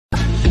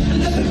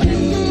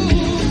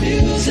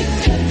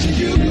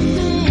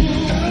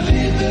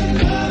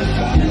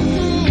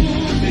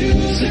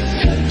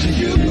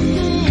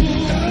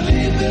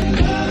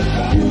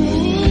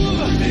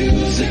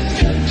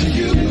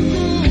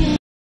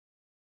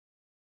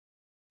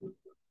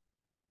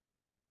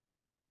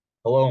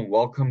Hello and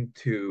welcome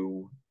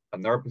to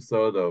another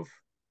episode of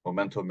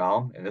Memento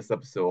Malum. In this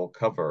episode, we'll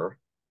cover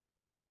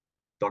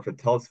Dr.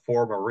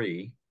 Telesphore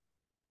Marie,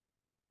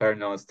 better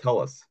known as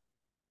Tellus.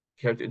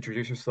 Care to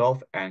introduce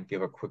yourself and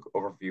give a quick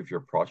overview of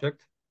your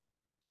project?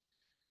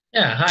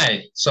 Yeah,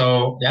 hi.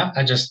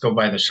 I just go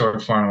by the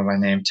short form of my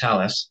name,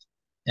 Talis,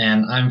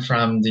 and I'm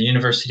from the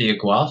University of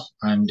Guelph.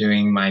 I'm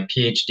doing my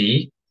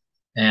PhD,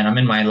 and I'm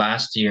in my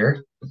last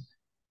year.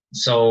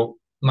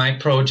 My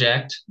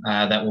project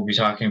that we'll be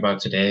talking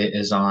about today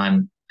is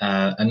on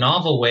a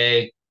novel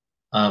way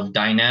of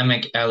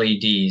dynamic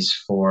LEDs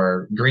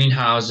for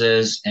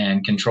greenhouses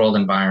and controlled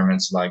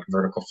environments like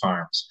vertical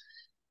farms.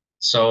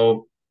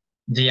 So,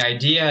 the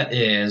idea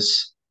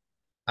is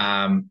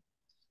um,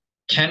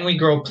 can we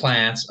grow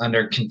plants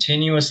under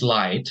continuous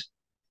light?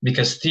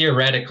 Because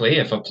theoretically,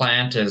 if a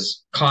plant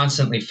is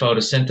constantly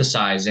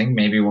photosynthesizing,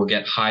 maybe we'll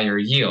get higher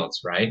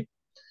yields, right?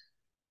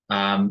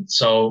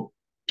 So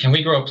can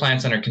we grow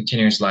plants under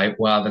continuous light?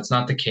 Well, that's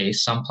not the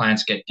case. Some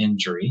plants get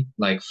injury,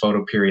 like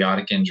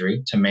photoperiodic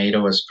injury.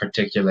 Tomato is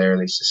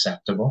particularly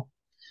susceptible.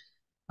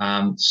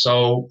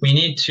 So we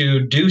need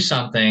to do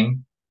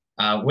something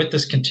with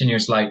this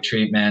continuous light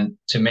treatment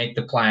to make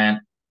the plant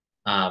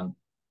um,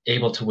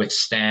 able to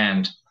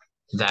withstand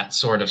that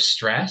sort of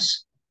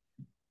stress.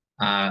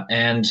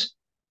 And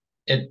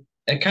it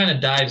kind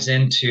of dives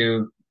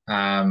into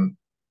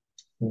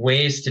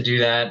ways to do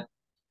that.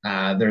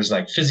 There's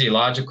like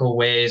physiological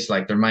ways,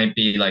 like there might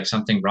be like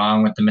something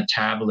wrong with the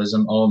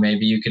metabolism. Oh,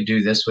 maybe you could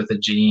do this with a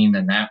gene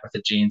and that with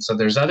a gene. So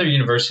there's other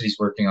universities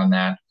working on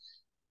that.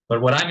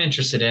 But what I'm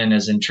interested in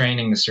is in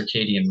training the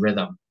circadian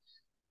rhythm.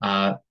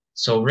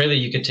 So really,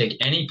 you could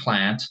take any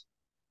plant,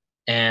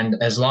 and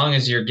as long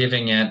as you're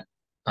giving it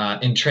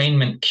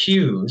entrainment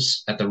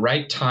cues at the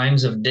right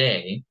times of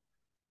day,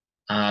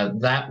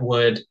 that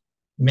would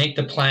make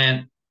the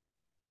plant,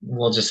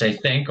 we'll just say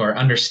think or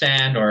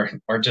understand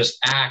or just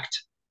act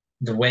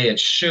the way it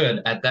should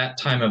at that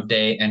time of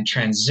day and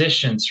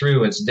transition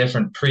through its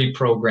different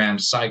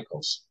pre-programmed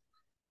cycles.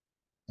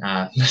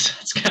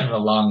 That's kind of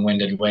a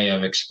long-winded way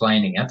of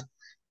explaining it.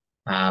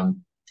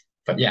 Um,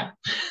 but yeah.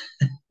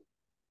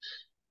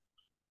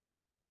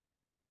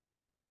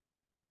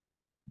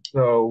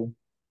 So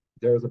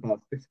there's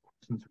about six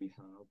questions we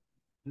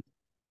have.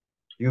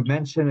 You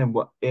mentioned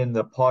in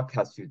the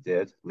podcast you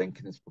did, link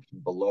in the description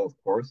below, of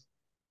course.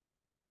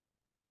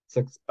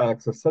 A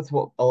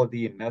successful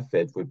LED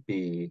method would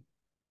be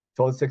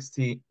 12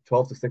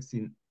 to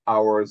 16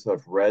 hours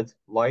of red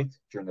light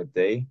during the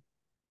day,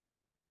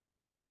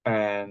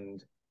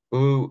 and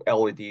blue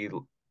LED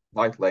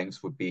light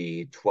lengths would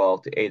be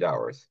 12 to 8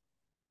 hours.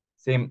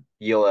 Same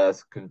yield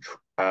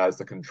as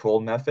the control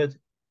method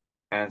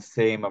and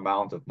same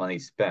amount of money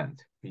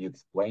spent. Can you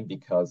explain?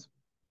 Because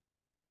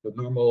the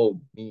normal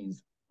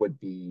means would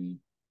be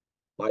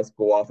lights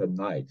go off at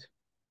night,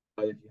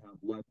 but if you have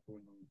lights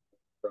going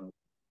on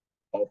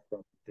all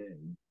throughout the day,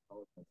 how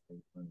does that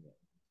save money?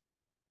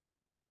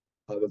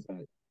 How does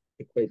that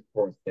equate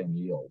for the same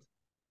yield?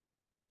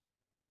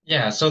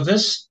 Yeah, so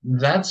that's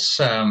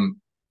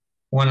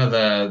one of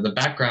the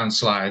background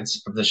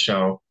slides of the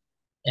show,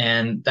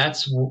 and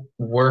that's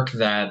work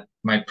that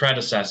my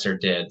predecessor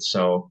did.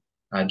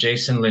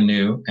 Jason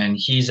Lanou, and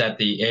he's at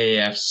the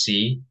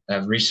AAFC,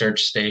 a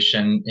research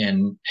station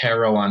in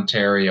Harrow,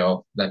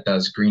 Ontario, that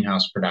does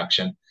greenhouse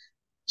production.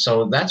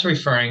 So that's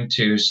referring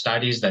to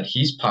studies that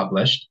he's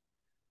published.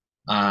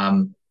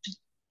 Um,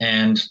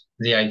 and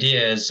the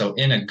idea is, so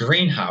in a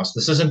greenhouse,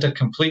 this isn't a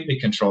completely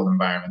controlled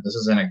environment. This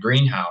is in a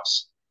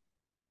greenhouse.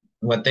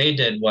 What they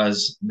did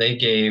was they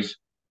gave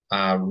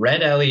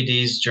red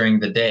LEDs during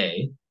the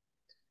day,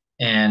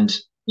 and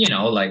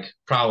like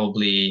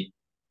probably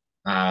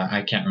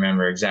I can't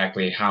remember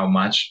exactly how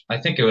much. I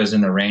think it was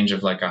in the range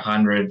of like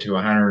 100 to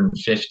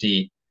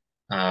 150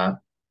 uh,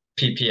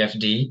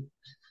 ppfd,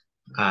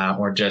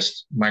 or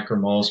just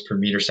micromoles per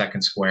meter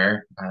second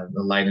square,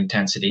 the light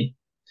intensity.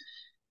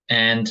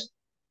 And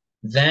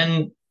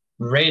then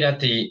right at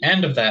the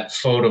end of that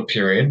photo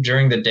period,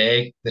 during the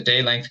day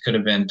length could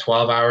have been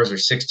 12 hours or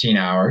 16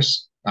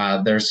 hours.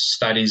 There's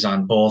studies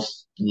on both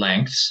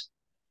lengths.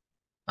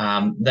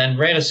 Then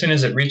right as soon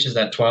as it reaches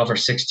that 12 or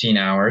 16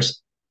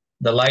 hours,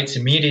 the lights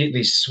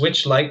immediately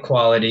switch light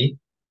quality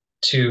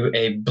to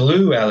a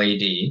blue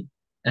LED,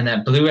 and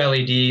that blue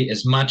LED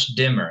is much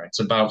dimmer.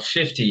 It's about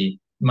 50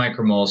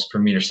 micromoles per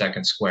meter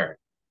second squared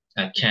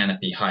at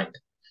canopy height.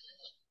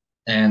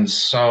 And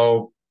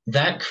so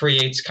that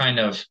creates kind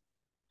of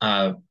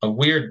a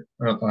weird,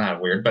 well,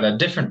 not weird, but a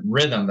different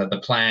rhythm that the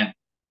plant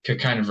could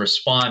kind of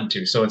respond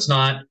to. So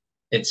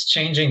it's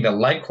changing the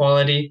light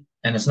quality,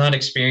 and it's not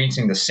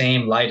experiencing the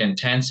same light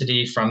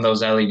intensity from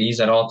those LEDs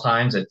at all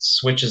times. It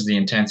switches the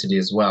intensity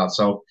as well.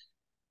 So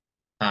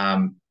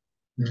um,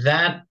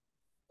 that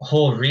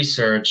whole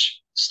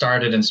research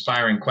started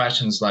inspiring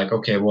questions like,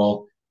 okay,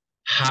 well,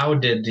 how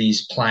did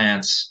these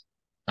plants,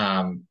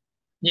 um,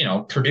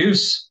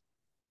 produce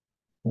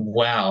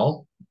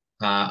well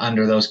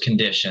under those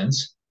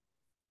conditions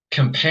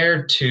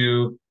compared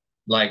to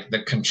like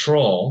the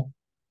control?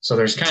 So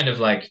there's kind of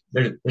like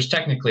there's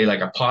technically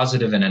like a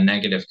positive and a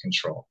negative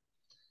control.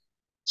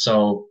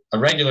 So a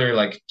regular,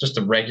 like just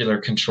a regular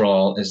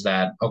control is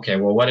that, okay,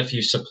 well, what if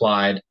you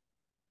supplied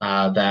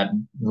that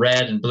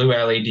red and blue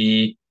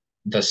LED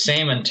the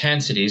same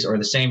intensities or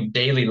the same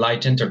daily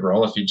light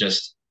integral if you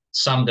just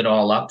summed it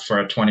all up for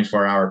a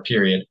 24-hour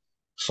period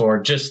for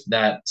just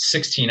that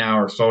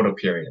 16-hour photo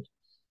period.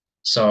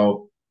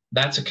 So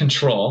that's a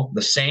control,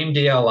 the same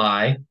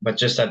DLI, but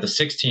just at the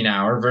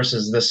 16-hour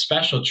versus this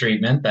special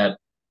treatment that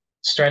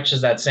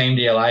stretches that same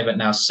DLI, but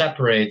now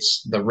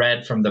separates the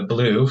red from the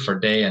blue for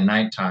day and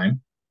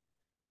nighttime.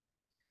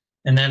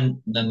 And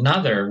then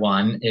another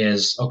one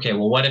is, okay,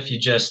 well, what if you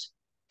just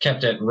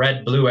kept it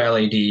red, blue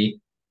LED,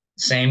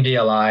 same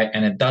DLI,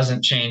 and it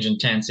doesn't change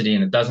intensity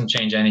and it doesn't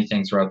change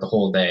anything throughout the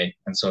whole day.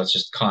 And so it's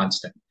just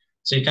constant.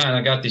 So you kind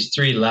of got these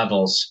three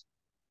levels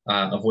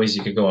of ways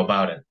you could go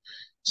about it.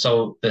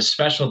 So the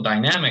special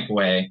dynamic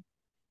way,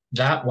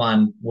 that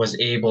one was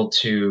able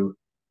to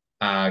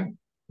uh,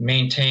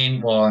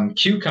 maintain, well, in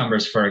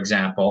cucumbers, for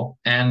example,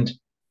 and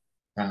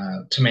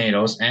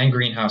tomatoes and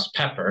greenhouse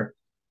pepper,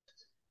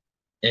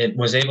 it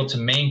was able to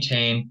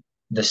maintain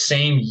the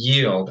same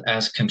yield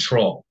as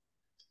control.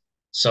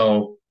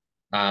 So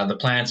the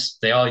plants,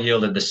 they all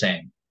yielded the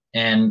same.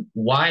 And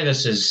why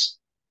this is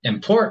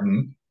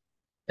important,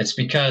 it's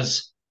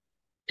because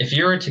if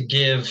you were to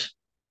give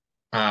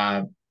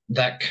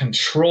that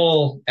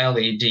control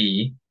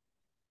LED,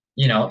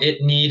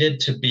 it needed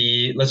to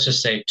be, let's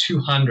just say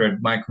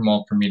 200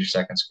 micromole per meter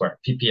second squared,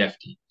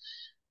 ppfd.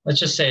 Let's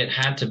just say it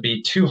had to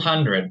be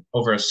 200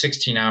 over a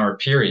 16-hour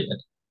period.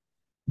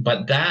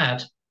 But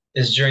that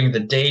is during the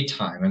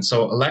daytime. And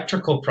so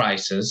electrical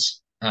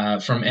prices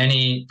from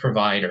any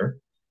provider,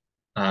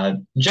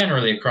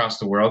 generally across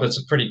the world,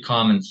 it's a pretty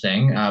common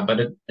thing, but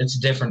it's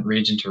different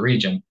region to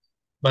region.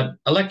 But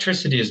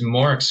electricity is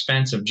more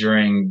expensive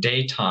during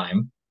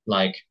daytime,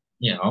 like,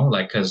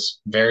 because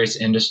various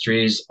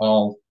industries,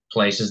 all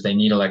places, they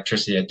need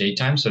electricity at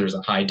daytime, so there's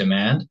a high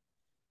demand.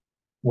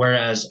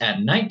 Whereas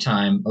at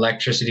nighttime,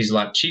 electricity is a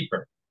lot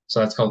cheaper. So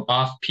that's called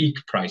off-peak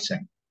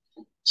pricing.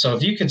 So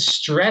if you could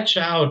stretch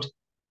out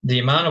the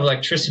amount of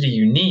electricity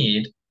you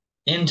need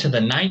into the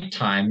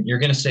nighttime, you're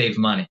going to save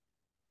money.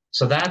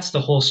 So that's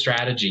the whole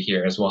strategy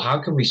here as well.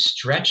 How can we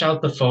stretch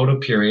out the photo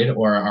period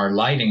or our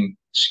lighting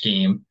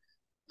scheme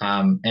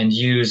and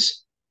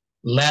use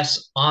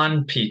less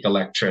on-peak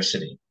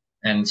electricity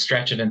and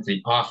stretch it into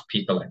the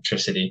off-peak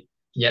electricity,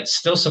 yet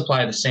still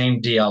supply the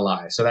same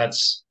DLI. So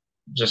that's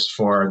just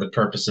for the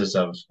purposes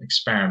of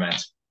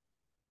experiment.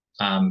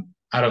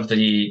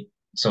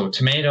 So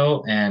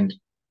tomato and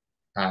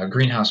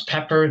greenhouse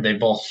pepper, they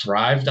both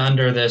thrived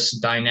under this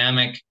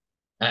dynamic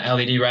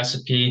LED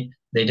recipe.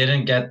 They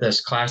didn't get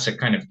this classic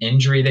kind of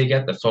injury they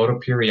get, the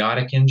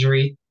photoperiodic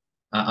injury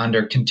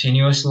under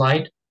continuous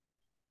light,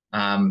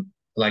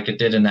 like it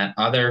did in that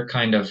other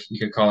kind of, you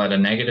could call it a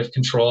negative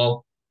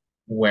control,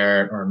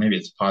 or maybe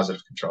it's a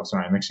positive control,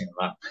 sorry, I'm mixing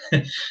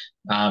them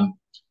up,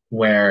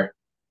 where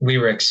we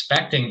were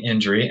expecting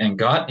injury and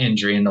got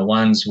injury in the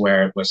ones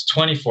where it was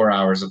 24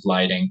 hours of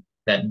lighting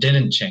that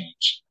didn't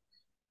change.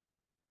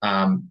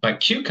 But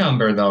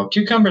cucumber's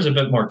a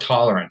bit more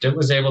tolerant.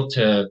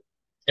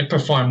 It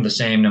performed the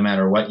same no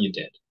matter what you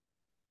did.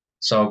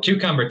 So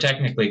cucumber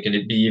technically could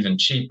be even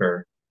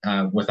cheaper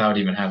without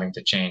even having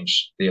to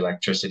change the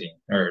electricity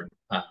or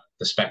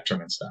the spectrum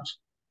and stuff.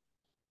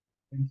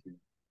 Thank you.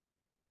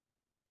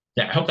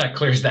 Yeah, I hope that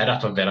clears that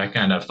up a bit. I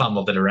kind of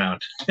fumbled it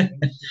around.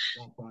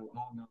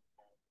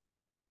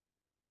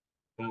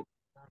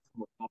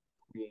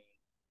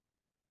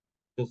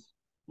 Just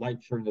light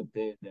during the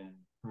day, then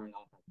turn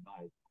off at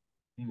night.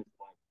 Seems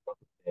like throughout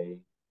the day,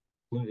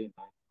 including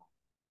nighttime,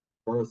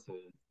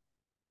 versus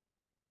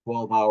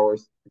 12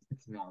 hours to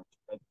 16 hours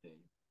a day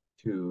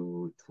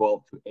to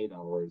 12 to 8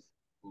 hours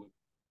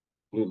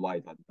blue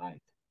light at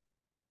night.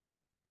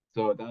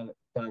 So that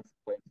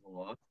explains a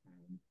lot,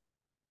 and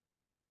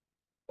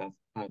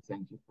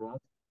thank you for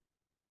that.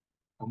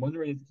 I'm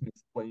wondering if you can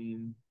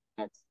explain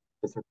next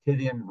the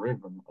circadian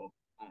rhythm of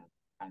plants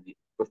and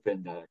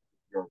within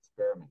your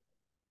experiment.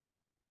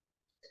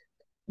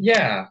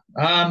 Yeah,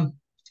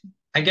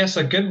 I guess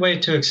a good way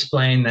to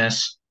explain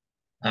this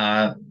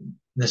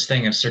this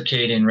thing of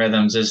circadian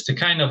rhythms is to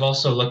kind of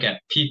also look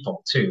at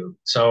people too.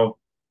 So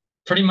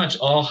pretty much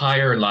all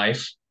higher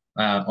life,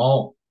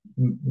 all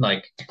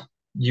like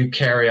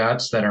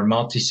eukaryotes that are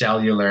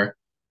multicellular,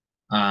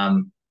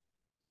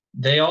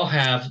 they all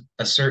have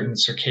a certain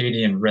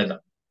circadian rhythm,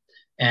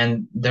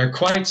 and they're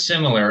quite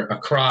similar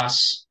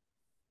across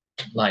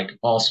like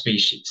all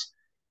species.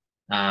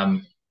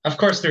 Of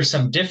course, there's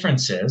some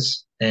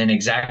differences in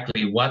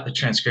exactly what the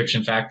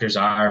transcription factors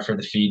are for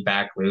the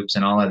feedback loops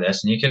and all of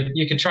this, and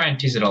you could try and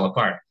tease it all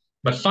apart.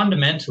 But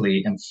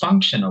fundamentally and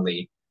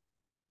functionally,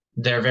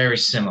 they're very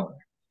similar.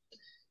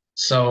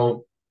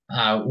 So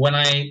when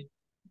I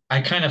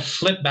kind of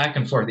flip back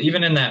and forth,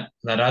 even in that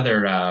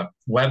other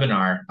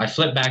webinar, I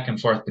flip back and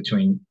forth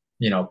between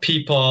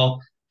people,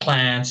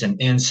 plants,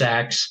 and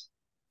insects.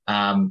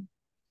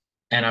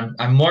 And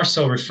I'm more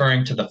so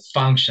referring to the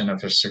function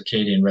of a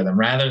circadian rhythm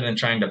rather than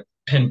trying to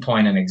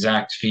pinpoint an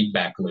exact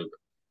feedback loop.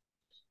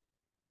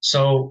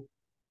 So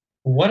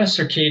what a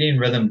circadian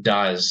rhythm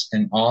does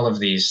in all of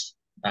these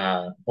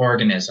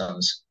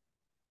organisms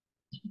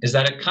is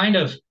that it kind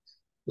of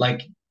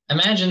like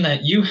imagine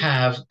that you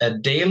have a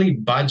daily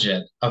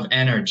budget of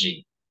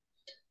energy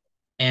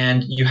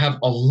and you have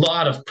a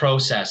lot of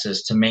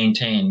processes to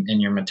maintain in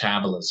your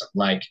metabolism.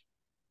 Like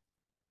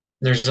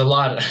there's a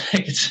lot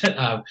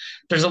of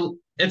there's a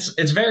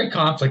it's very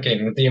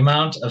complicated with the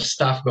amount of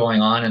stuff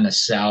going on in a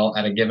cell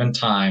at a given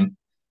time.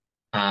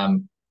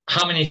 Um,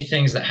 how many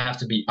things that have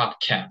to be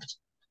upkept.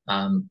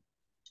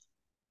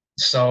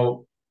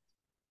 So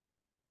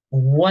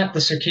what the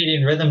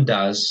circadian rhythm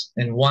does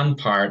in one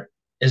part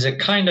is it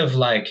kind of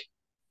like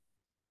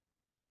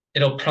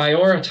it'll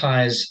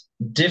prioritize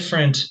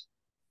different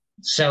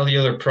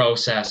cellular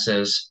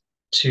processes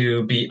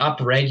to be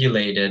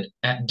upregulated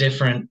at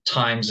different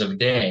times of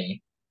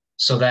day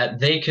so that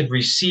they could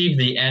receive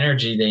the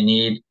energy they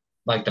need,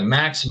 like the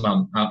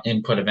maximum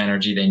input of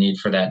energy they need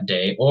for that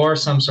day, or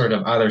some sort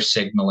of other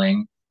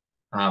signaling.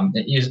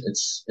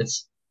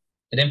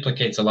 It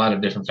implicates a lot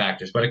of different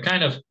factors, but it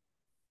kind of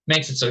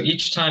makes it so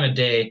each time a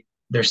day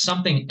there's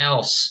something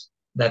else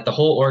that the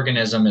whole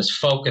organism is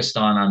focused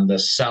on the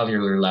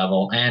cellular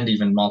level and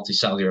even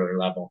multicellular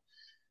level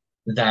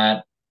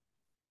that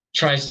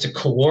tries to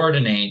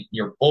coordinate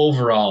your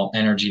overall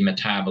energy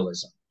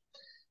metabolism.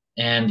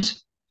 And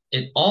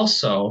it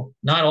also,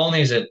 not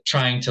only is it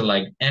trying to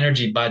like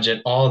energy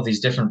budget all of these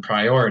different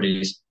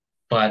priorities,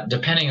 but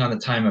depending on the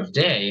time of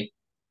day,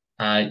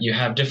 you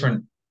have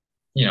different,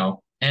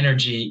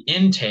 energy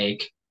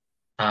intake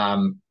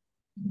um,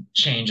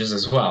 changes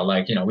as well.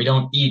 Like, we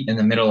don't eat in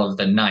the middle of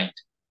the night.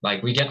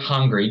 Like we get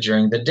hungry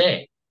during the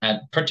day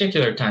at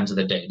particular times of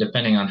the day,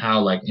 depending on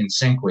how like in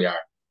sync we are.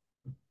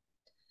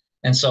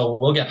 And so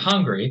we'll get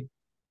hungry.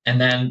 And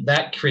then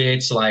that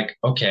creates like,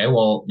 okay,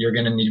 well, you're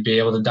going to need to be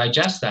able to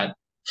digest that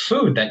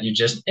food that you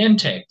just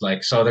intake.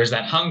 Like, so there's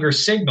that hunger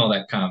signal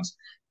that comes.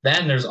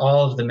 Then there's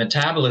all of the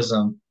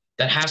metabolism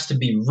that has to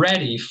be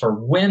ready for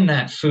when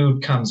that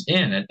food comes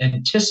in. It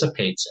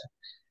anticipates it.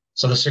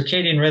 So the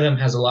circadian rhythm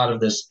has a lot of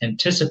this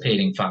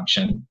anticipating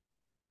function.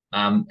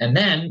 And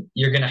then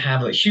you're going to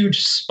have a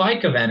huge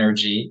spike of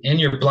energy in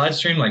your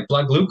bloodstream, like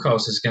blood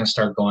glucose is going to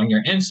start going.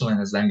 Your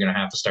insulin is then going to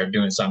have to start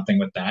doing something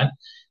with that.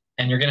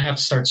 And you're going to have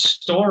to start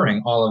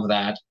storing all of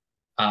that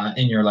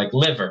in your like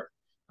liver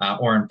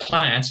or in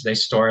plants, they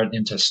store it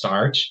into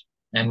starch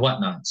and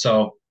whatnot.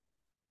 So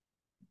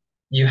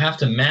you have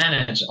to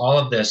manage all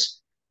of this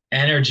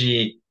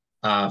energy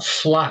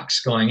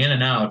flux going in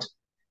and out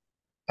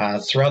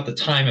throughout the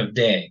time of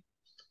day.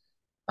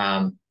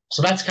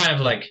 So that's kind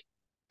of like,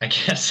 I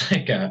guess,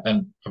 like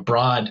a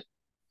broad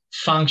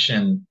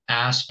function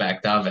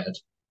aspect of it.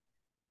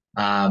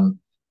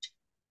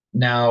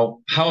 Now,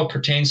 how it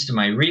pertains to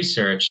my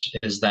research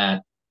is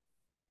that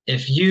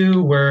if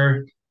you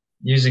were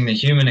using the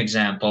human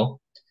example,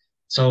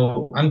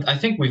 so I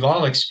think we've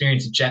all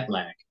experienced jet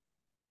lag.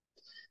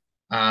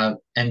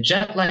 And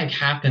jet lag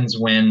happens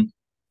when,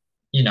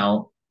 you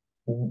know,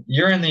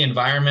 you're in the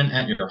environment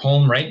at your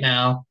home right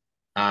now.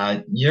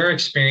 You're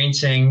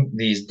experiencing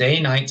these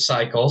day-night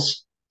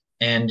cycles,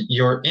 and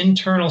your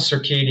internal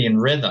circadian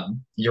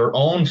rhythm, your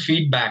own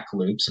feedback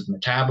loops of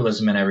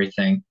metabolism and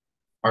everything,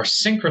 are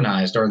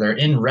synchronized or they're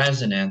in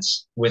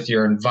resonance with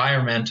your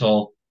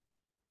environmental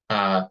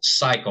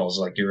cycles,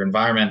 like your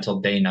environmental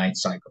day-night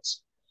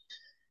cycles.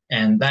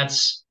 And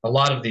that's a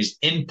lot of these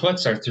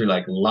inputs are through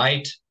like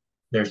light,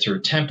 they're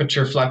through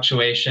temperature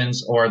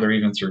fluctuations, or they're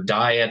even through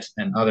diet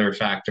and other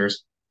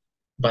factors.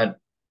 But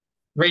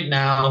right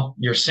now,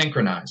 you're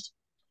synchronized.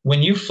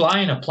 When you fly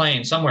in a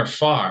plane somewhere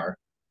far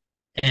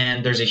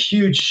and there's a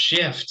huge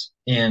shift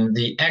in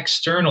the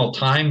external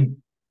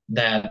time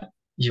that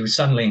you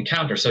suddenly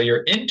encounter, so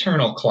your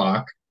internal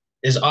clock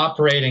is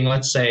operating,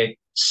 let's say,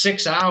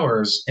 6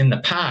 hours in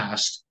the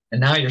past,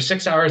 and now you're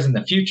 6 hours in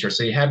the future.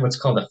 So you had what's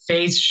called a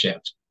phase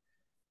shift.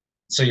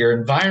 So your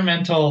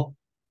environmental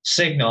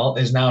signal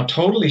is now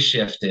totally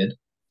shifted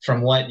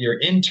from what your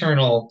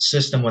internal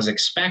system was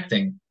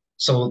expecting.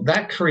 So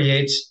that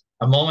creates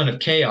a moment of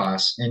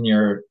chaos in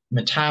your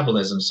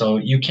metabolism. So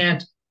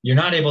you're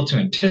not able to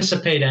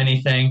anticipate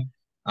anything.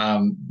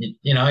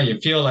 You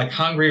feel like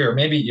hungry, or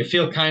maybe you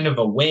feel kind of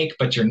awake,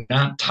 but you're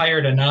not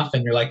tired enough.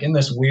 And you're like in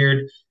this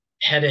weird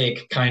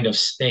headache kind of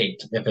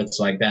state if it's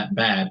like that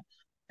bad.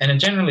 And it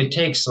generally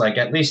takes like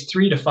at least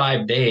 3 to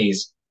 5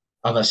 days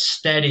of a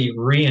steady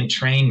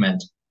re-entrainment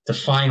to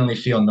finally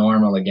feel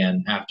normal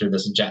again after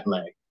this jet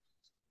lag.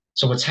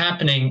 So what's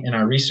happening in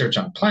our research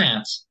on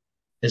plants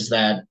is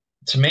that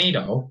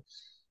tomato,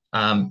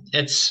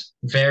 it's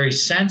very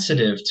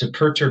sensitive to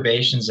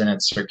perturbations in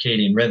its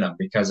circadian rhythm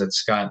because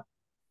it's got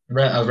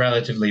a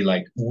relatively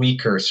like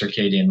weaker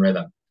circadian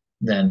rhythm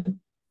than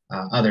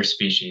other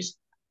species.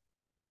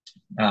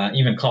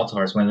 Even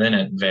cultivars within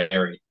it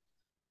vary.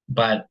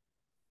 But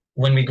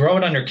when we grow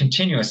it under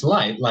continuous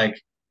light, like,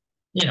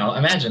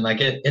 imagine like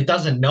it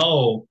doesn't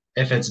know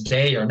if it's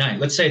day or night.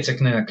 Let's say it's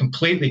in a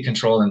completely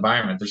controlled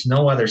environment. There's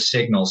no other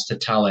signals to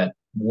tell it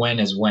when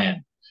is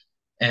when.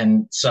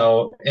 And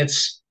so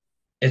its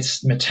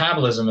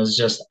metabolism is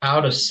just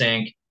out of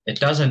sync. It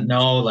doesn't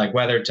know like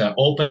whether to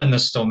open the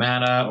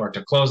stomata or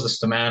to close the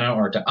stomata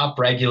or to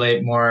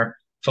upregulate more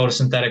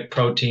photosynthetic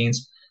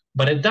proteins.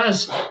 But it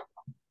does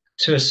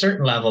to a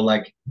certain level,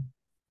 like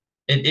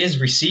it is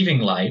receiving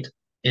light,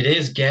 it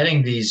is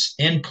getting these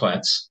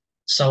inputs.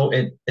 So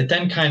it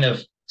then kind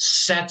of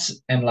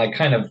sets and like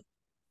kind of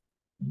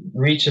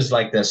reaches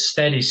like this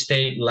steady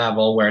state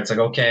level where it's like,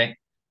 okay,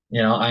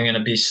 I'm going to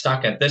be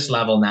stuck at this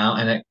level now.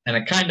 And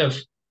it kind of,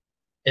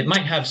 it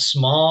might have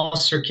small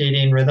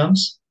circadian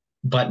rhythms,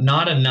 but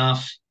not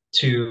enough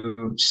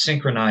to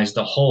synchronize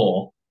the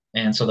whole.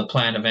 And so the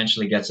plant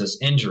eventually gets this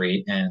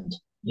injury and,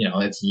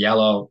 it's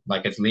yellow,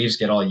 like its leaves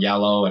get all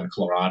yellow and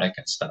chlorotic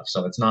and stuff.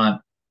 So it's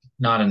not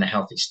in a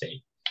healthy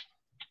state.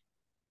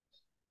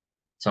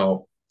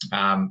 So,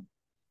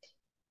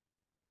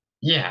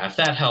 yeah, if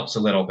that helps a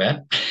little bit.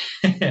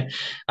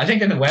 I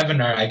think in the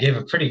webinar, I gave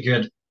a pretty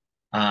good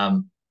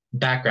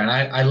background.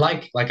 I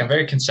like I'm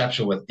very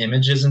conceptual with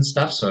images and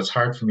stuff, so it's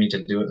hard for me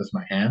to do it with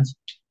my hands.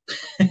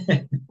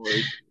 Right.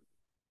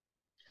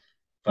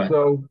 But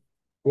So,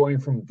 going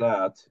from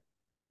that,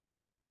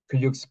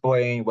 could you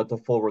explain what the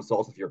full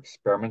results of your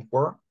experiment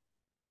were?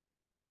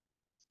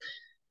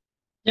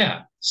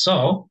 yeah,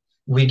 so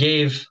we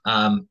gave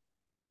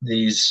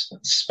these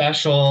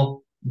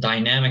special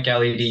dynamic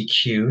LED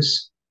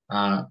cues.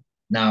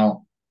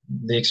 Now,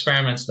 the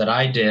experiments that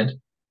I did,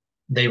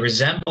 they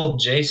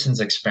resembled Jason's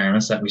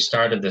experiments that we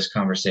started this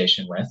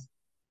conversation with,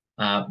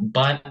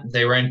 but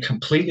they were in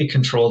completely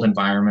controlled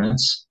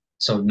environments.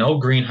 So no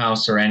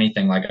greenhouse or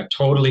anything, like a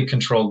totally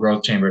controlled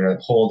growth chamber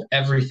to hold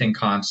everything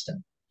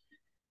constant.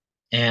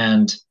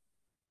 And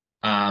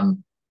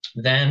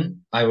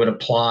then I would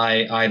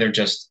apply either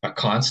just a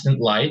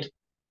constant light,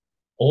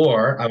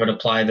 or I would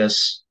apply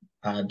this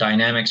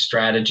dynamic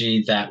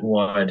strategy that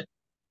would,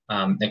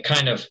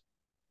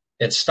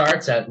 it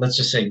starts at, let's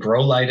just say,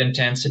 grow light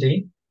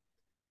intensity.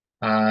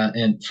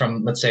 And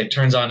from, let's say, it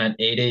turns on at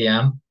 8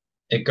 a.m.,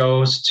 it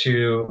goes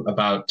to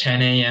about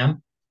 10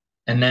 a.m.,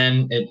 and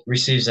then it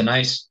receives a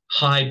nice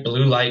high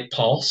blue light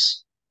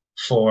pulse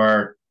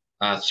for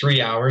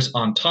 3 hours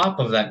on top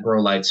of that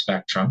grow light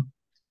spectrum.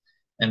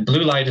 And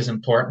blue light is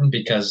important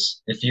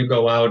because if you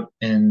go out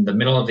in the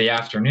middle of the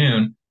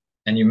afternoon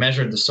and you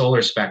measure the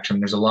solar spectrum,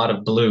 there's a lot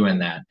of blue in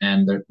that.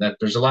 And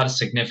there's a lot of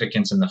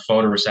significance in the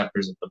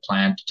photoreceptors of the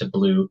plant to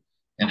blue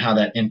and how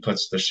that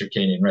inputs the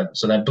circadian rhythm.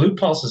 So that blue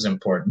pulse is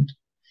important.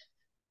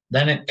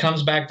 Then it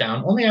comes back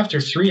down only after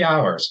 3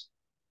 hours,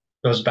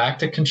 goes back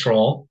to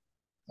control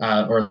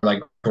or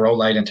like grow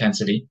light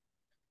intensity.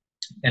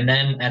 And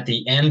then at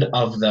the end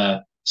of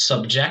the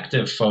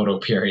subjective photo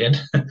period,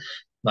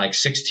 like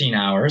 16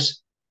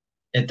 hours,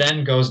 it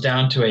then goes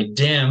down to a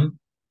dim.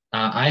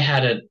 I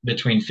had it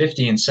between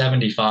 50 and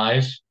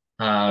 75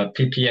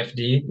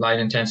 ppfd light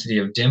intensity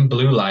of dim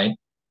blue light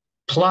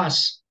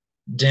plus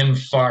dim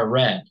far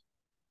red.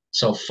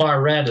 So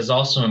far red is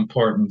also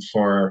important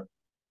for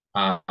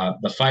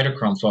the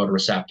phytochrome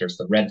photoreceptors,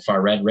 the red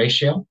far red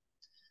ratio.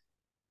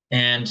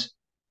 And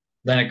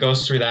then it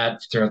goes through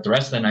that throughout the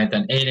rest of the night,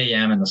 then 8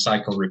 a.m. and the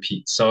cycle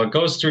repeats. So it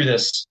goes through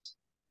this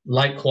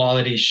light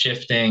quality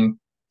shifting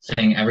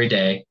thing every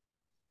day.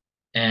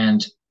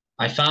 And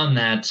I found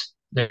that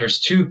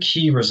there's two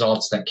key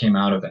results that came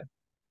out of it.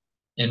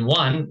 In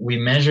one, we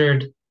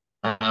measured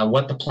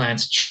what the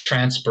plant's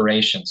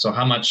transpiration, so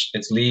how much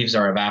its leaves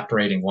are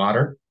evaporating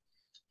water.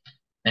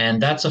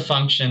 And that's a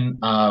function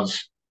of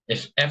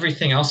if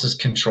everything else is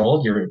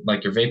controlled, your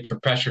vapor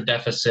pressure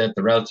deficit,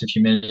 the relative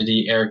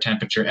humidity, air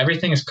temperature,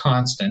 everything is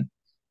constant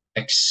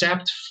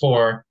except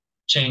for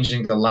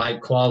changing the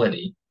light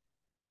quality.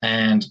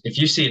 And if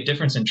you see a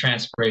difference in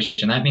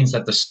transpiration, that means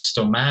that the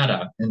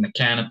stomata in the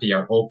canopy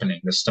are opening,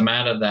 the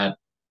stomata that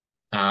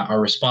are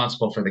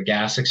responsible for the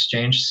gas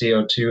exchange,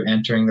 CO2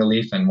 entering the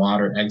leaf and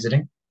water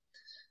exiting.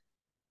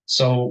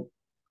 So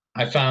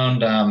I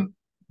found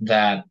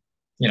that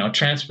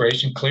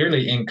transpiration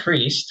clearly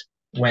increased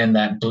when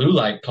that blue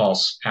light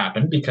pulse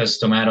happened because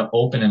stomata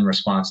open in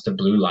response to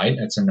blue light.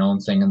 It's a known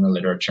thing in the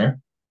literature.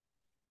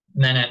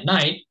 And then at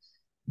night,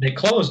 they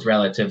closed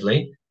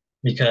relatively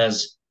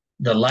because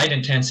the light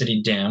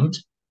intensity dimmed.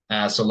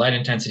 So light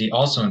intensity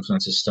also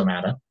influences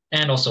stomata,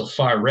 and also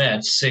far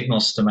red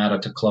signals stomata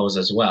to close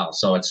as well.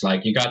 So it's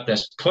like you got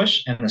this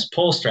push and this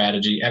pull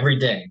strategy every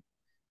day,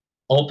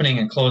 opening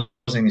and closing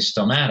the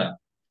stomata.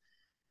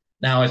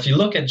 Now, if you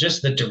look at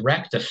just the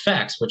direct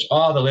effects, which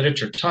all the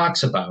literature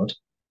talks about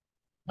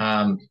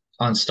on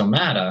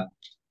stomata,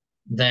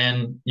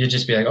 then you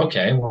just be like,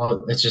 okay,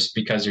 well, it's just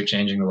because you're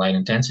changing the light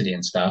intensity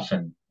and stuff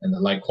and the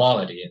light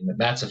quality, and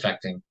that's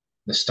affecting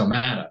the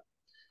stomata.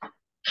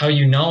 How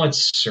you know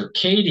it's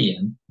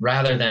circadian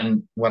rather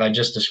than what I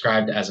just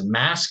described as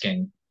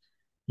masking,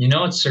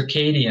 it's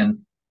circadian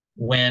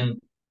when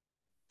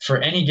for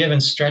any given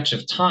stretch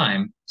of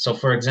time, so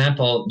for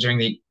example,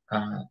 during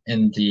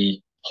in the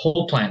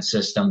whole plant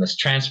system, this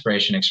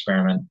transpiration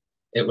experiment,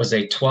 it was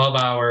a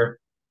 12-hour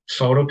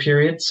photo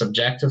period,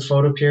 subjective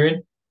photo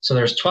period. So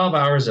there's 12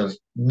 hours of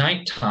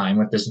nighttime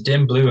with this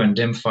dim blue and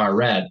dim far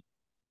red.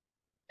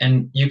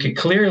 And you could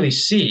clearly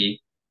see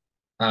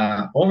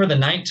over the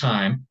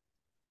nighttime,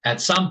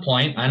 at some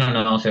point, I don't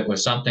know if it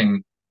was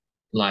something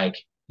like,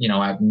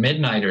 at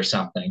midnight or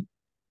something,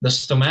 the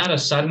stomata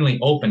suddenly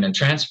opened and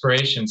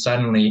transpiration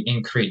suddenly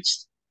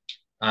increased.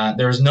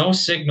 There was no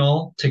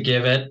signal to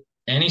give it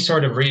any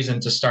sort of reason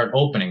to start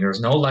opening. There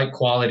was no light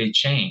quality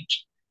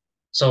change.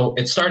 So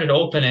it started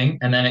opening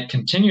and then it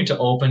continued to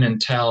open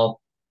until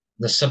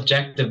the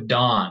subjective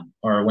dawn,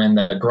 or when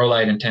the grow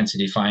light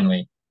intensity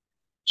finally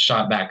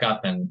shot back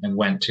up and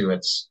went to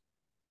its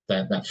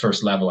that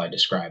first level I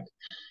described.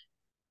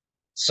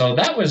 So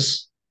that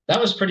was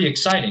pretty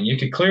exciting. You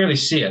could clearly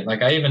see it.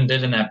 Like I even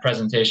did in that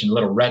presentation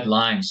little red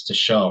lines to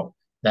show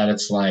that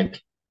it's like,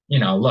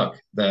 look,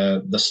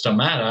 the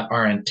stomata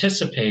are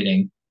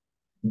anticipating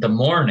the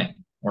morning,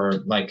 or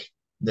like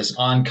this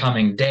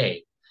oncoming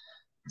day.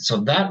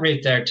 So that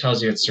right there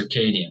tells you it's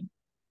circadian.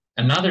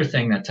 Another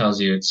thing that tells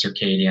you it's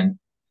circadian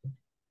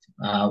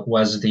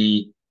was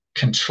the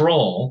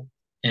control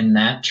in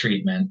that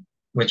treatment,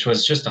 which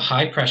was just a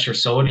high pressure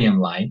sodium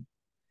light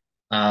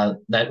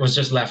that was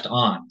just left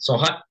on.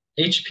 So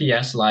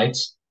HPS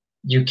lights,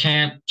 you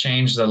can't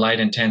change the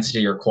light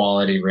intensity or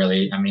quality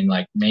really. I mean,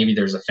 like maybe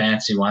there's a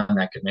fancy one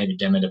that could maybe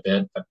dim it a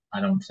bit, but I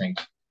don't think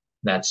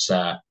that's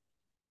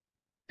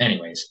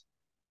anyways.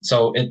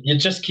 So it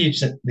just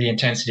keeps the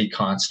intensity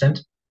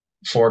constant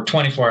for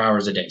 24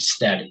 hours a day,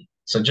 steady.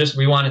 So just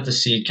we wanted to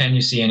see, can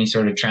you see any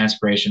sort of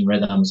transpiration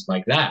rhythms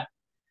like that?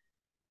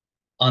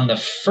 On the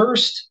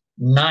first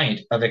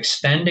night of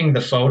extending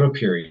the photo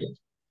period,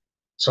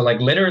 so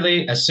like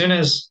literally as soon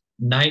as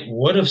night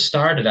would have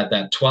started at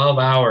that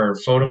 12-hour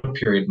photo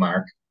period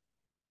mark,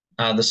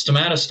 the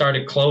stomata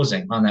started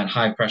closing on that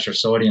high pressure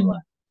sodium line.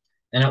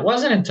 And it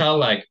wasn't until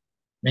like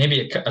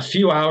maybe a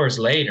few hours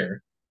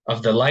later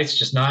of the lights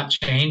just not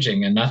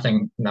changing and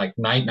nothing, like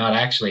night not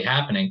actually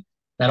happening,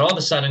 that all of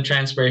a sudden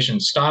transpiration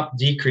stopped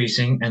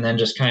decreasing and then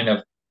just kind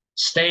of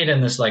stayed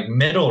in this like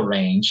middle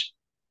range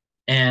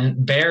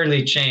and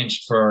barely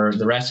changed for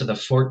the rest of the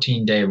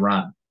 14-day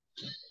run.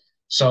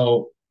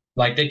 So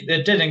like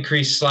it did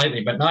increase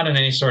slightly, but not in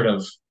any sort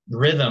of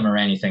rhythm or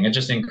anything. It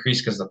just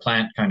increased because the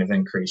plant kind of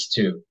increased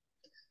too,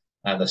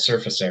 the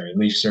surface area,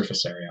 leaf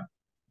surface area.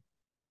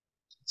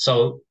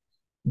 So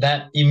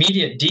that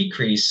immediate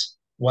decrease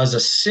was a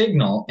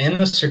signal in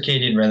the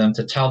circadian rhythm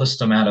to tell the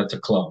stomata to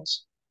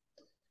close.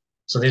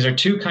 So these are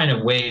two kind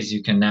of ways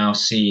you can now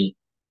see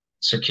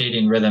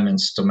circadian rhythm and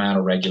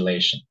stomatal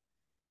regulation.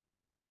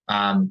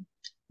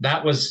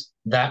 That was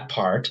that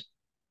part.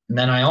 And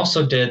then I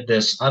also did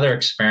this other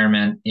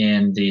experiment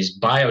in these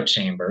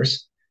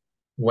biochambers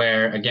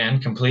where,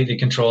 again, completely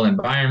controlled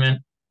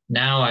environment.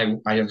 Now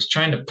I was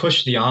trying to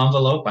push the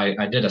envelope.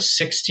 I did a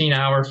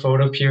 16-hour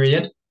photo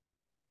period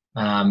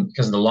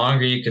because the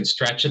longer you could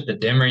stretch it, the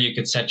dimmer you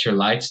could set your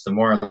lights, the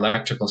more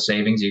electrical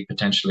savings you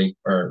potentially,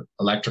 or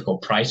electrical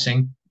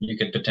pricing you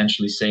could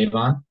potentially save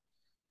on.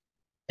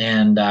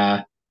 And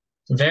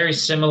very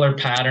similar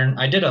pattern.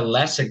 I did a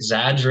less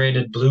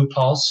exaggerated blue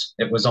pulse.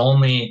 It was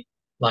only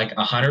like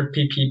 100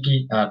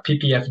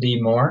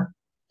 ppfd more.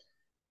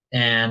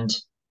 And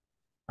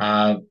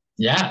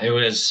yeah,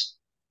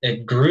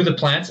 it grew the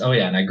plants. Oh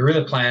yeah, and I grew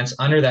the plants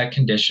under that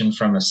condition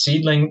from a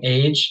seedling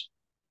age,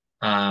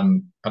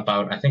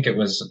 I think it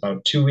was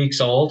about 2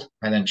 weeks old.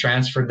 I then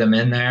transferred them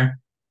in there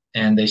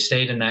and they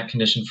stayed in that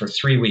condition for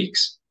 3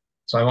 weeks.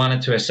 So I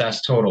wanted to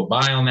assess total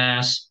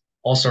biomass,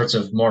 all sorts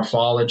of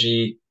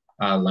morphology,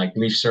 like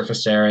leaf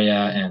surface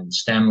area and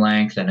stem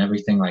length and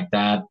everything like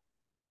that.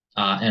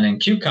 And in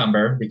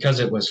cucumber, because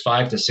it was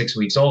 5 to 6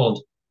 weeks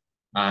old,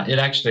 it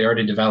actually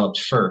already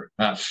developed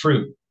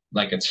fruit,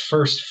 like its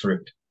first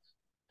fruit.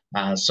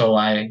 So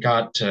I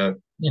got to,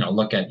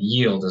 look at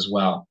yield as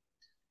well.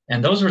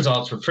 And those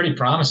results were pretty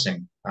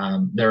promising.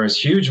 There was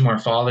huge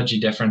morphology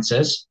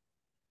differences.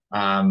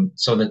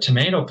 So the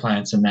tomato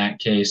plants in that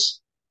case,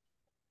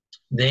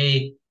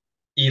 they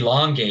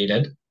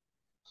elongated.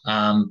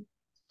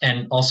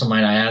 And also,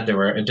 might I add, there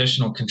were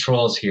additional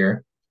controls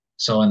here.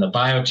 So in the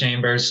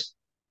biochambers,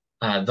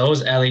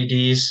 those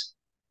LEDs,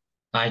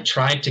 I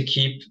tried to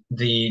keep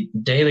the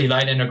daily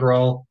light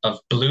integral of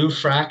blue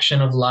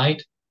fraction of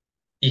light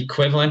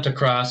equivalent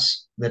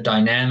across the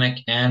dynamic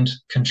and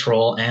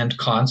control and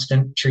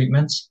constant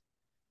treatments.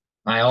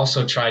 I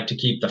also tried to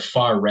keep the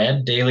far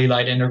red daily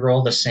light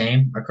integral the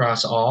same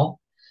across all,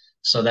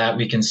 so that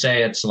we can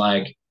say it's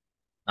like,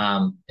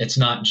 it's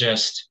not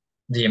just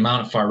the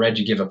amount of far red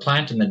you give a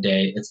plant in the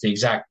day, it's the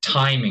exact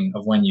timing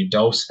of when you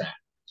dose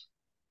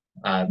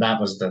that.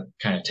 That was the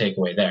kind of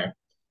takeaway there.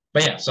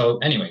 But yeah, so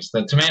anyways,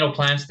 the tomato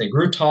plants, they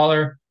grew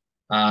taller,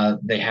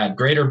 they had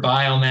greater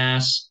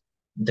biomass,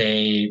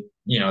 they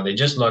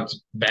just looked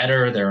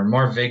better, they were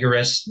more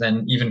vigorous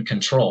than even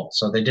control.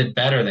 So they did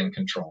better than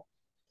control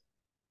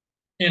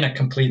in a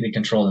completely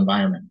controlled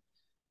environment.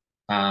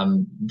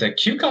 The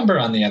cucumber,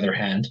 on the other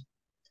hand,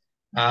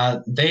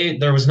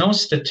 there was no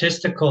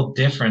statistical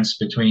difference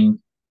between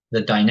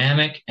the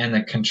dynamic and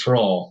the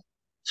control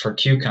for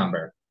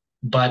cucumber.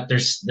 But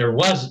there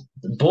was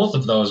both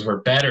of those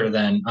were better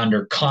than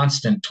under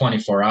constant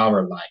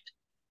 24-hour light.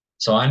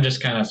 So I'm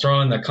just kind of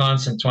throwing the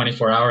constant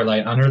 24-hour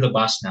light under the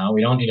bus now.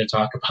 We don't need to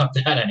talk about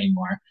that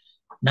anymore.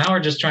 Now we're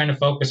just trying to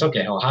focus,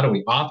 okay, well, how do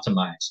we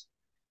optimize?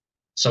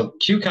 So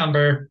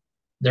cucumber,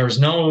 there was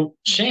no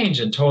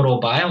change in total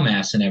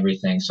biomass and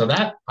everything. So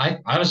that I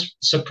was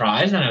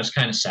surprised and I was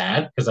kind of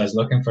sad because I was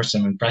looking for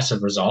some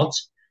impressive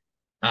results.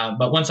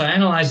 But once I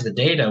analyzed the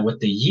data with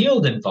the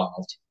yield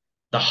involved,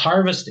 the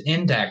harvest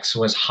index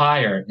was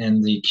higher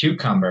in the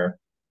cucumber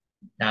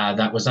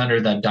that was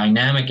under the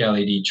dynamic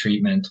LED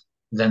treatment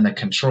than the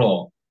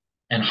control.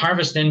 And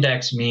harvest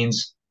index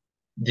means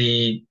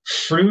the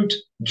fruit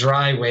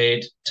dry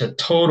weight to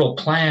total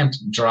plant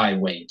dry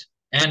weight.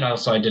 And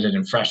also I did it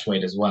in fresh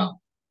weight as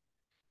well.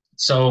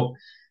 So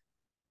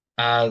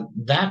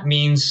that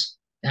means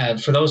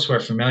for those who are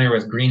familiar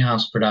with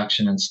greenhouse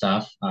production and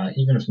stuff,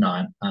 even if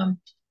not,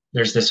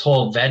 there's this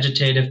whole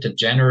vegetative to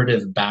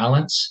generative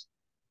balance.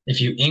 If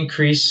you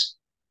increase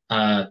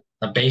a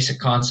basic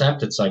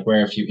concept, it's like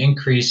where if you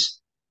increase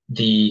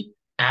the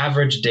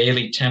average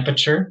daily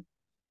temperature,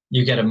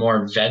 you get a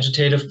more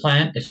vegetative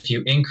plant. If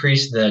you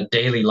increase the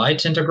daily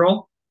light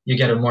integral, you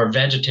get a more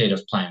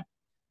vegetative plant.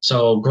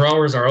 So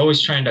growers are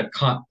always trying to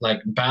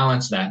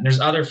balance that. And there's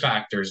other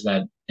factors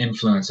that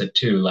influence it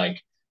too,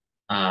 like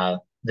the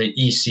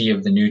EC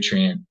of the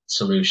nutrient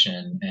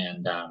solution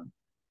and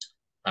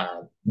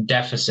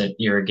deficit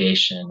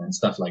irrigation and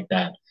stuff like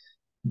that.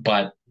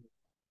 But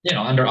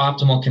under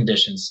optimal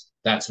conditions,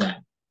 that's that.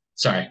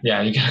 Sorry,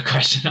 yeah, you got a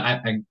question?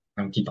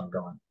 I'm keep on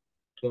going.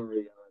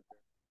 Sorry,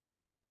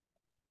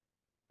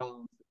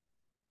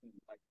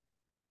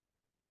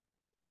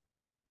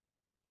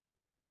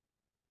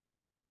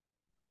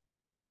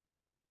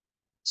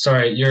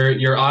 Sorry,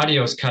 your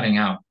audio is cutting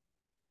out.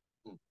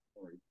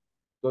 sorry.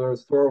 So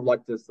there's sort of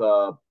like this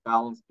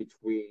balance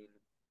between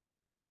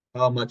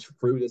how much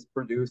fruit is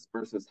produced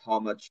versus how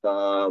much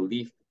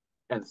leaf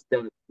and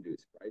stem is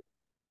produced, right?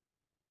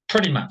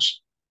 Pretty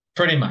much,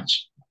 pretty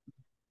much.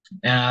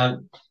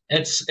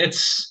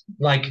 It's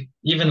like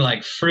even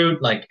like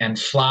fruit, like and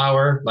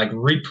flower, like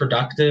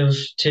reproductive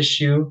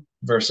tissue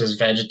versus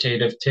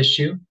vegetative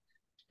tissue.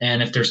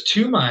 And if there's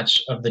too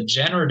much of the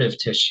generative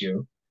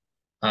tissue,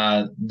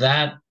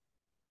 that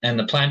and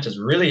the plant is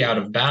really out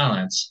of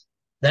balance,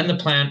 then the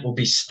plant will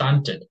be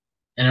stunted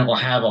and it will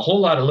have a whole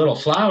lot of little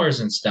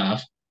flowers and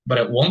stuff, but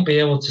it won't be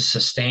able to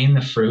sustain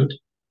the fruit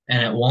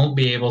and it won't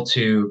be able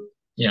to,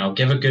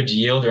 give a good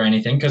yield or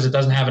anything because it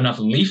doesn't have enough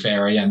leaf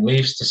area and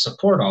leaves to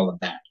support all of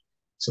that.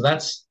 So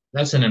that's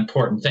an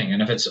important thing.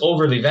 And if it's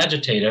overly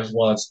vegetative,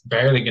 well, it's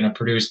barely going to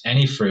produce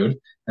any fruit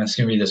and it's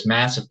going to be this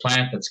massive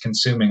plant that's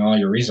consuming all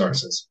your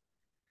resources.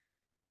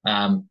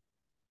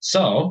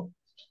 So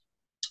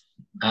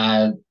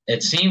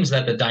it seems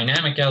that the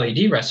dynamic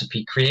LED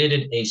recipe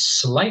created a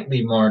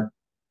slightly more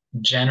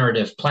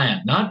generative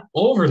plant, not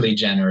overly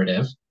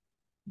generative,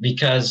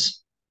 because,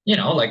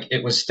 like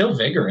it was still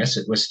vigorous,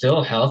 it was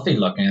still healthy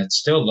looking, it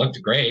still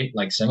looked great,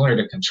 like similar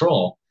to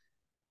control,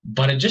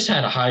 but it just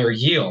had a higher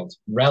yield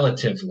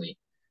relatively.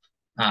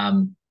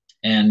 And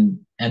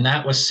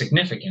that was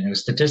significant. It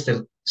was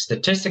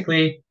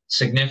statistically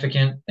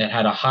significant. It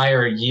had a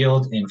higher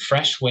yield in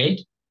fresh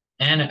weight,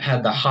 and it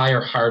had the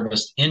higher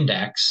harvest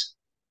index,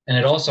 and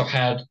it also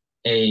had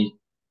a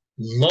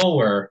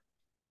lower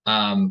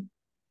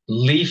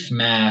leaf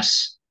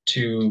mass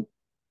to,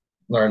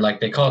 or like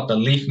they call it the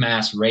leaf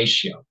mass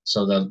ratio.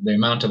 So the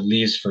amount of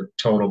leaves for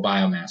total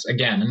biomass.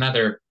 Again,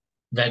 another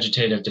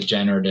vegetative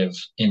degenerative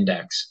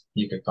index,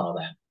 you could call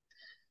that.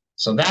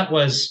 So that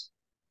was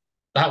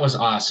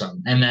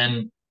awesome. And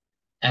then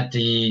at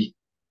a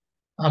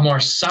more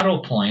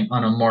subtle point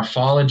on a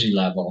morphology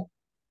level,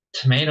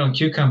 tomato and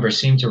cucumber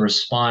seem to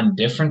respond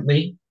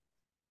differently.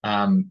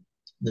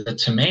 The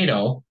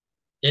tomato,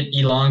 it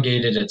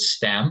elongated its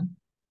stem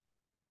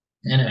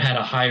and it had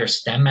a higher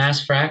stem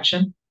mass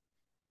fraction.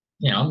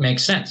 It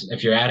makes sense.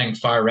 If you're adding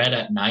far red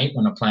at night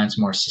when a plant's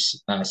more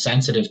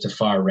sensitive to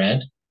far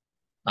red,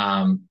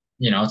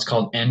 it's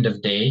called end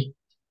of day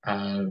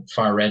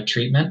far red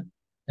treatment.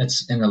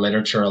 It's in the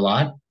literature a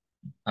lot.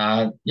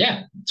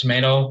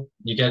 Tomato,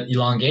 you get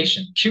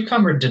elongation.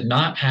 Cucumber did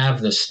not have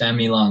the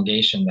stem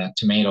elongation that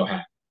tomato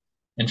had.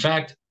 In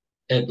fact,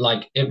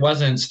 it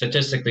wasn't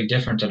statistically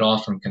different at all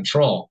from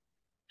control.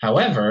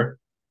 However,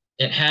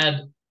 it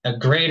had a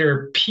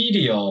greater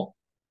petiole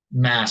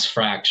mass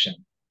fraction.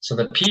 So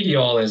the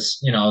petiole is,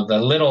 the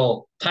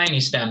little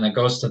tiny stem that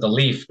goes to the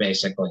leaf,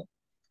 basically.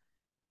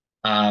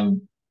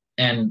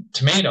 And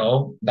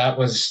tomato, that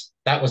was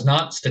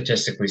not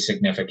statistically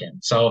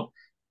significant. So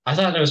I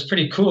thought it was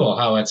pretty cool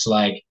how it's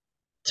like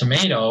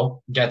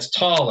tomato gets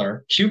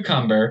taller,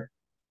 cucumber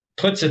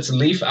puts its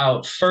leaf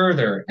out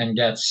further and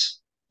gets,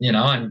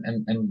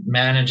 and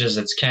manages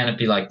its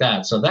canopy like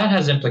that. So that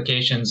has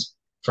implications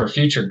for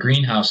future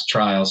greenhouse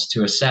trials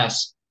to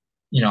assess,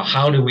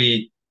 how do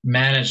we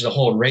manage the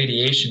whole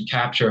radiation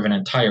capture of an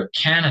entire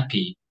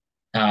canopy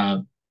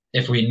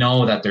if we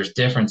know that there's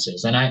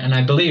differences. And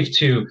I believe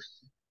too,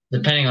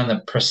 depending on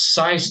the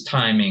precise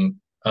timing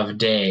of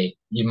day,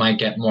 you might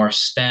get more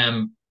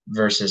stem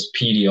versus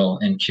petiole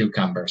in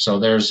cucumber. So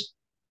there's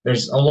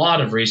a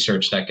lot of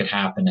research that could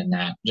happen in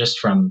that just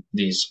from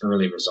these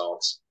early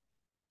results.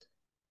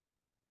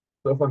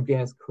 So if I'm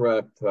getting this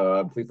correct,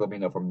 please let me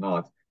know if I'm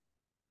not.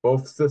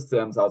 Both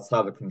systems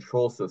outside the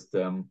control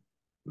system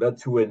led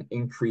to an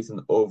increase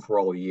in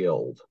overall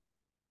yield.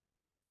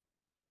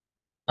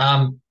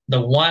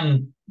 The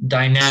one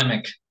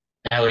dynamic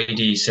LED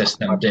My,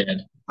 system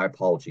did. my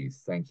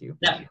apologies. Thank you.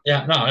 Yeah,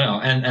 yeah, no, no.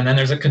 And then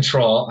there's a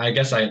control. I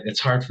guess it's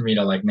hard for me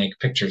to like make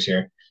pictures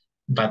here.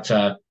 But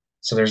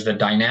so there's the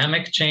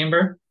dynamic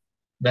chamber,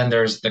 then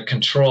there's the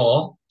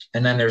control,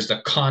 and then there's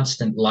the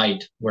constant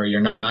light where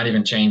you're not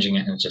even changing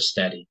it and it's just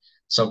steady.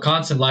 So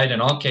constant light in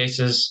all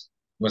cases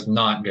was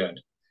not good.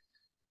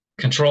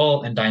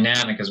 Control and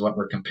dynamic is what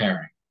we're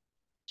comparing.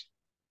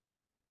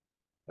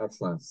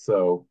 Excellent.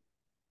 So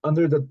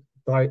under the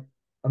di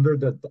under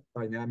the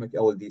dynamic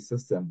LED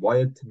system, why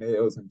did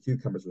tomatoes and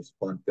cucumbers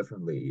respond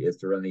differently? Is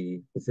there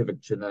any specific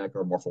genetic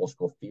or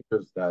morphological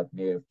features that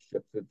may have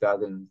shifted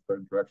that in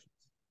certain directions?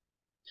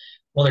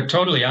 Well, they're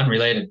totally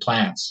unrelated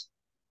plants.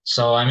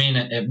 So, I mean,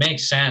 it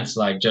makes sense,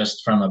 like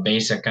just from a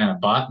basic kind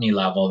of botany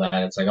level, that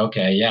it's like,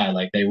 okay, yeah,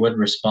 like they would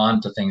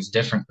respond to things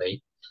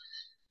differently.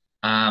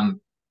 Um,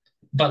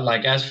 but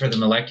like as for the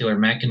molecular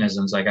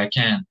mechanisms, like I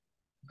can't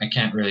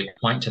really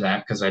point to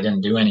that because I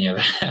didn't do any of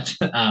that.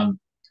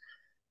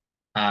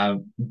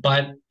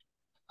 But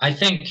I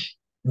think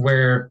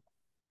where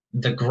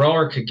the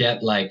grower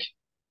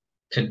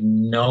could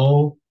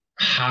know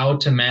how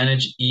to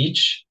manage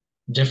each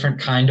different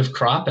kind of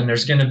crop, and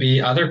there's going to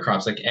be other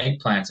crops like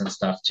eggplants and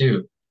stuff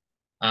too.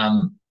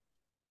 Um,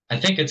 I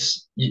think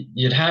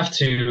you'd have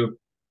to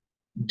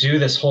do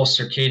this whole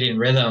circadian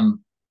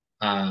rhythm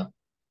uh,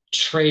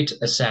 trait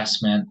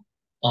assessment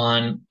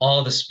on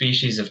all the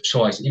species of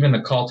choice, even the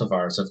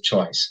cultivars of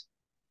choice.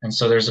 And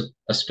so there's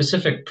a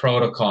specific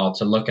protocol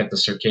to look at the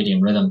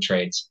circadian rhythm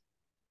traits.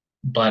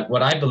 But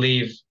what I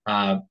believe,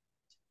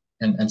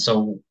 and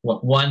so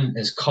what one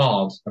is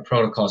called, a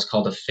protocol is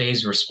called a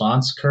phase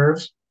response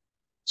curve.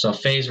 So a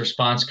phase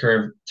response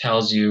curve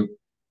tells you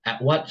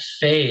at what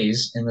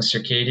phase in the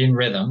circadian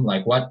rhythm,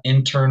 like what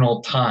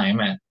internal time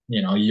at,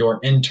 your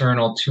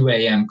internal 2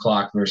 a.m.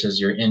 clock versus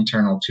your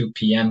internal 2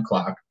 p.m.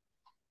 clock,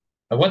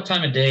 at what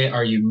time of day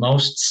are you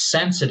most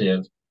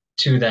sensitive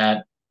to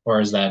that,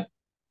 or is that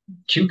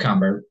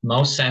cucumber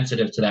most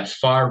sensitive to that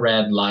far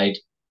red light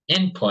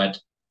input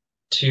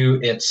to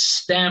its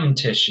stem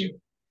tissue?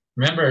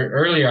 Remember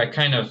earlier, I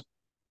kind of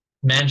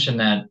mentioned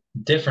that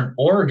different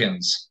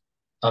organs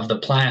of the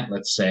plant,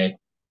 let's say,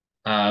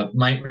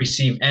 might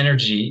receive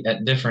energy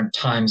at different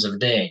times of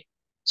day.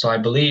 So I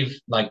believe,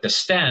 like the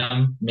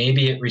stem,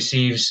 maybe it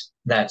receives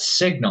that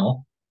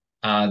signal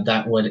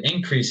that would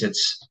increase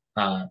its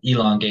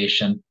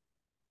elongation.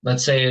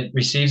 Let's say it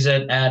receives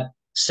it at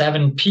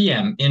 7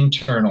 p.m.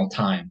 internal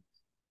time,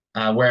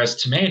 whereas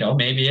tomato,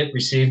 maybe it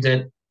received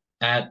it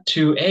at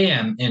 2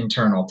 a.m.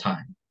 internal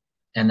time.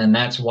 And then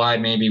that's why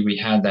maybe we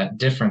had that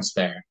difference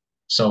there.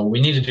 So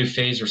we need to do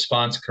phase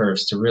response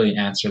curves to really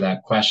answer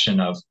that question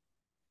of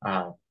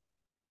uh,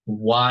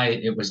 why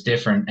it was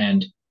different.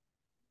 And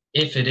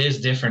if it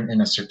is different in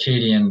a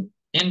circadian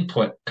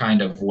input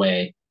kind of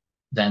way,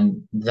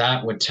 then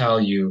that would tell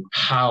you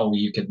how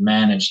you could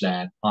manage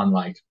that on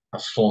like a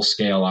full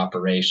scale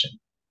operation.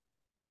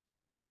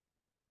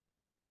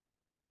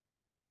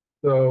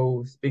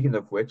 So speaking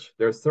of which,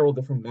 there are several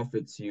different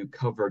methods you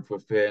covered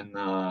within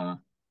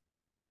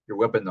your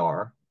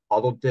webinar: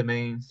 auto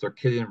dimming,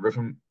 circadian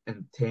rhythm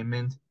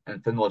attainment,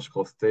 and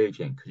phenological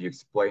staging. Could you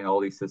explain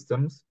all these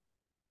systems?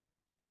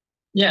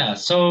 Yeah,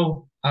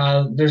 so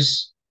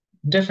there's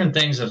different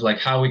things of like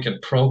how we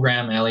could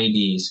program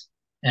LEDs,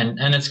 and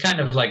it's kind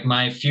of like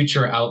my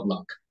future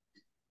outlook.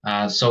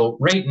 So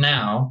right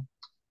now,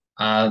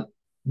 uh,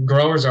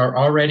 growers are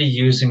already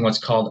using what's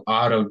called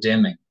auto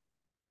dimming.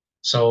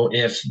 So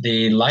if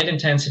the light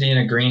intensity in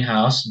a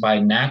greenhouse by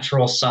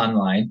natural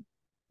sunlight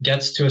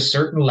gets to a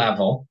certain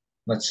level,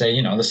 let's say,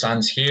 the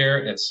sun's here,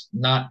 it's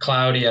not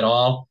cloudy at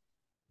all,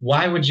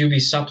 why would you be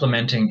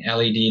supplementing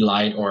LED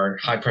light or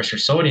high pressure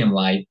sodium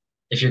light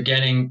if you're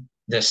getting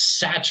this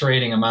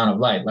saturating amount of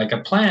light? Like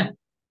a plant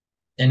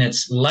in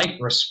its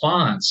light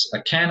response,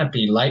 a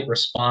canopy light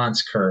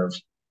response curve,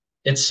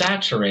 it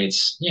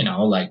saturates,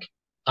 like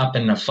up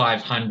in the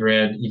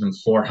 500, even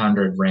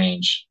 400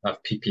 range of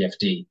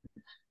ppfd.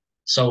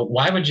 So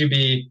why would you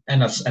be,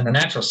 and the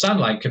natural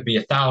sunlight could be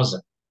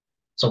 1,000.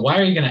 So why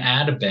are you going to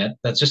add a bit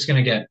that's just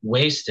going to get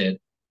wasted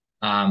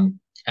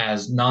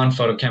as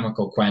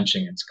non-photochemical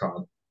quenching, it's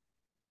called.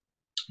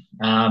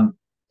 Um,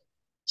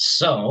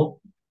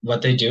 so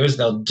what they do is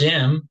they'll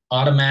dim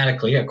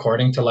automatically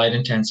according to light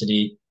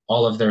intensity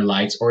all of their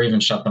lights or even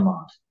shut them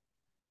off.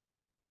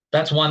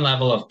 That's one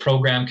level of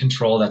program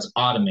control that's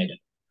automated.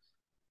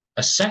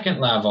 A second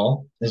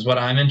level is what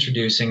I'm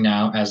introducing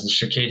now as the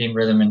circadian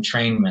rhythm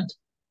entrainment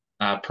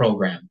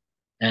program.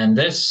 And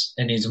this,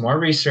 it needs more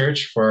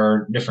research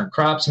for different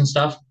crops and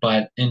stuff,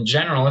 but in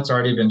general, it's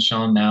already been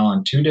shown now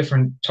on two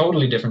different,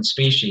 totally different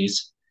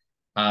species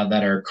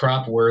that are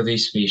crop worthy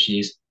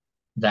species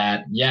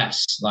that,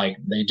 yes, like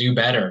they do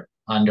better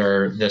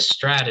under this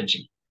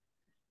strategy.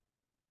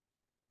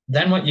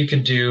 Then what you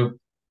could do,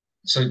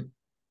 so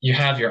you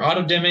have your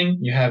auto dimming,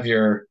 you have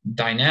your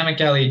dynamic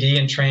LED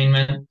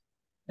entrainment,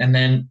 and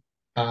then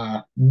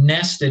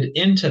nested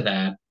into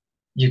that,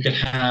 you could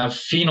have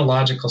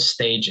phenological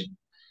staging.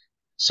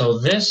 So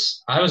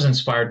this, I was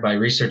inspired by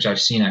research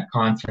I've seen at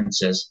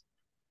conferences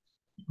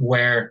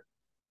where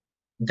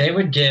they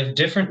would give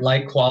different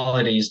light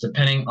qualities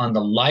depending on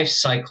the life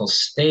cycle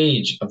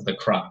stage of the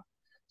crop.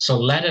 So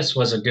lettuce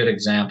was a good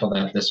example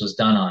that this was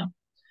done on.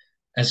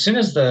 As soon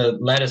as the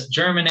lettuce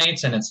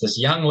germinates and it's this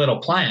young little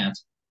plant,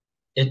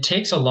 it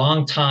takes a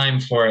long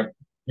time for it,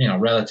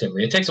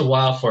 relatively, it takes a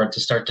while for it to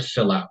start to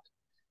fill out.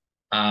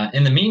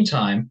 In the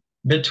meantime,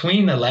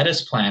 between the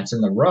lettuce plants in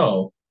the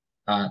row,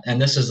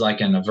 and this is like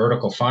in a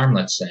vertical farm,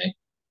 let's say,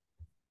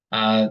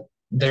 uh,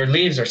 their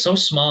leaves are so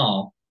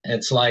small,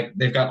 it's like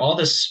they've got all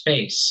this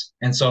space.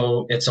 And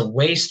so it's a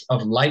waste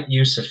of light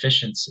use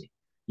efficiency.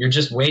 You're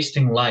just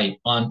wasting light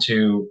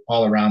onto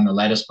all around the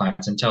lettuce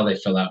plants until they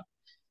fill out.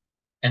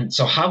 And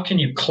so, how can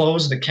you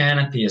close the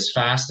canopy as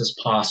fast as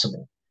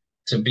possible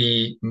to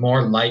be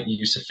more light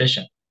use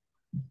efficient?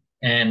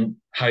 And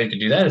how you can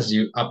do that is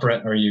you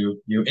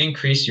you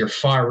increase your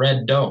far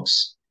red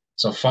dose.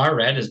 So far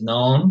red is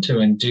known to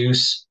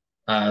induce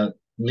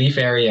leaf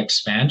area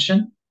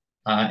expansion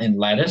in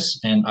lettuce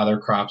and other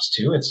crops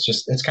too.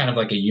 It's kind of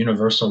like a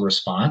universal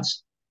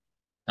response.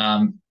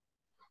 Um,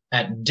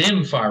 at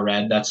dim far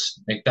red,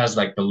 it does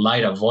like the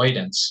light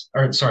avoidance,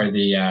 or sorry,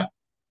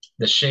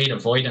 the shade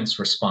avoidance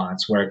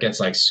response where it gets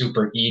like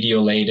super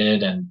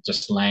etiolated and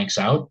just lanks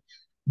out.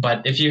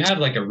 But if you have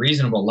like a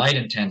reasonable light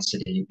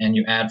intensity and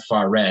you add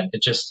far red,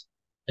 it just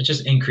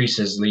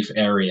increases leaf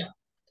area.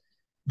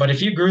 But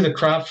if you grew the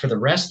crop for the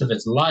rest of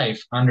its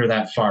life under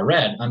that far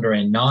red, under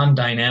a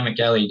non-dynamic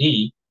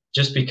LED,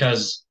 just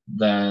because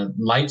the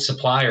light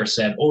supplier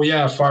said, "Oh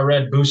yeah, far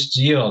red boosts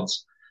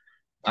yields,"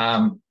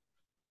 um,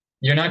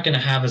 you're not going to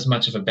have as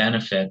much of a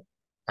benefit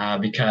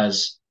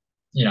because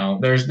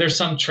there's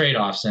some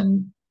trade-offs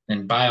in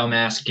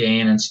biomass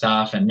gain and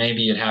stuff, and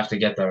maybe you'd have to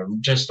get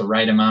just the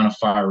right amount of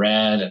far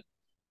red,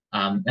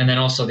 and then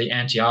also the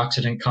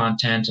antioxidant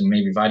content and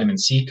maybe vitamin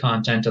C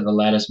content of the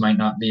lettuce might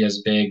not be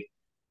as big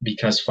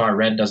because far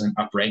red doesn't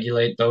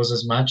upregulate those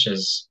as much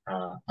as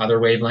other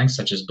wavelengths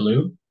such as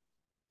blue.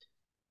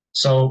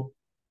 So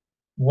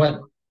what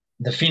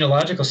the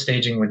phenological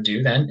staging would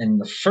do then in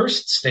the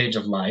first stage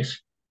of life,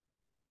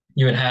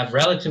 you would have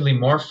relatively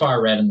more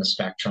far red in the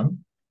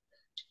spectrum,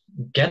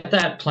 get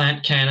that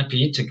plant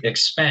canopy to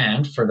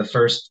expand for the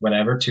first,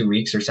 whatever, 2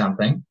 weeks or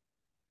something.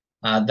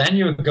 Then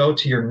you would go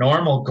to your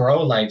normal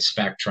grow light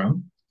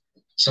spectrum.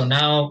 So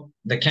now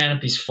the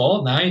canopy's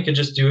full. Now you could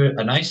just do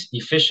a nice,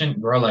 efficient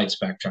grow light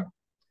spectrum.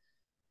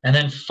 And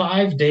then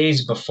 5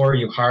 days before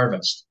you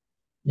harvest,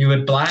 you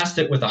would blast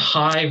it with a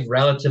high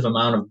relative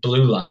amount of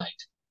blue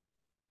light.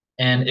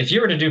 And if you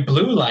were to do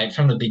blue light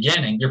from the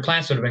beginning, your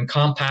plants would have been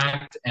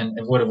compact and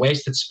it would have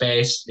wasted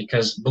space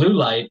because blue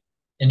light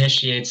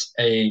initiates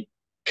a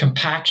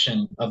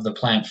compaction of the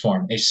plant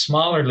form, a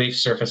smaller leaf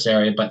surface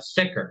area, but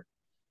thicker.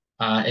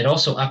 It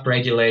also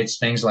upregulates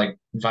things like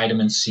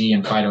vitamin C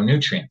and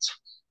phytonutrients.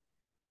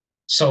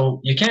 So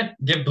you can't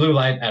give blue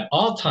light at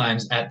all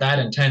times at that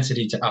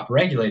intensity to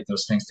upregulate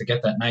those things to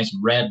get that nice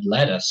red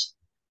lettuce.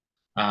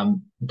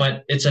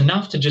 But it's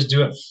enough to just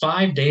do it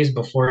 5 days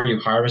before you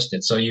harvest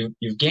it. So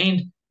you've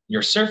gained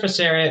your surface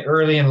area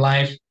early in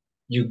life.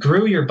 You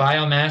grew your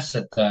biomass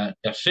at the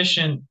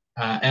efficient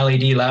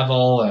LED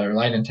level or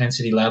light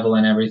intensity level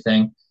and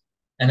everything.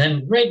 And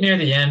then right near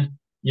the end,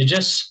 you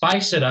just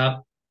spice it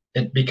up.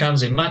 It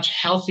becomes a much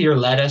healthier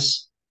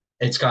lettuce.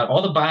 It's got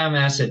all the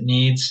biomass it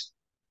needs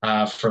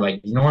for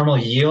like normal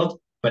yield,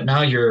 but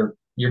now your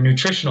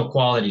nutritional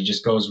quality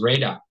just goes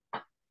right up.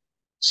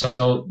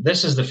 So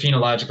this is the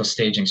phenological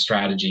staging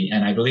strategy,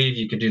 and I believe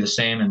you could do the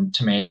same in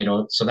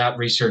tomato. So that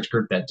research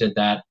group that did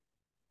that,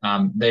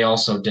 they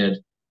also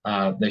did.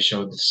 They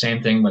showed the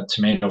same thing with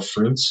tomato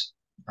fruits.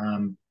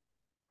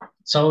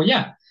 So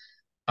yeah,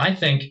 I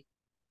think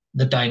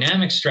the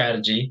dynamic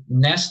strategy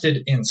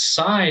nested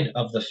inside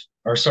of the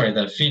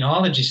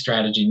phenology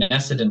strategy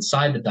nested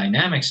inside the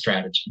dynamic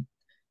strategy.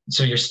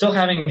 So you're still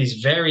having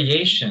these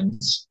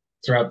variations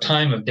throughout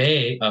time of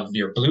day of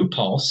your blue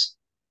pulse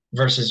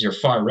versus your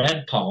far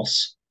red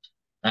pulse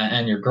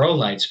and your grow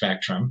light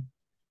spectrum.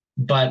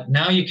 But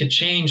now you could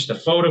change the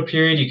photo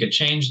period, you could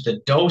change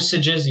the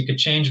dosages, you could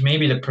change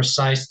maybe the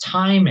precise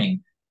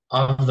timing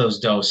of those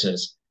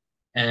doses.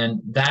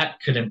 And that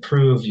could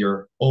improve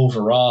your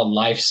overall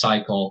life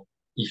cycle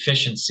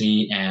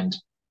efficiency and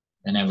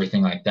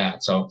everything like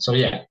that. So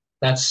yeah,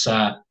 that's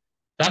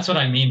what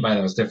I mean by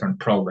those different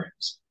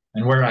programs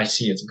and where I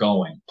see it's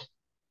going.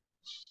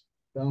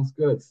 Sounds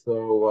good.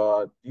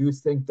 So, do you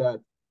think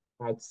that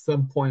at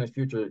some point in the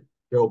future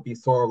there will be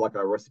sort of like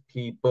a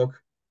recipe book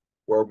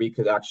where we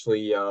could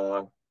actually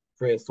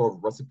create a sort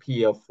of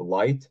recipe of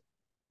light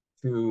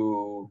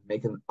to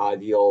make an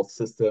ideal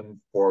system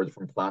for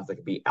different plants that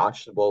could be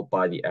actionable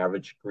by the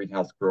average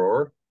greenhouse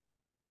grower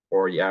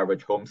or the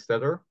average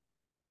homesteader.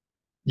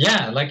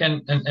 Yeah, like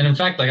and in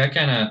fact, like I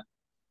kind of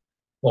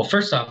well,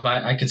 first off,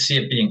 I could see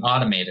it being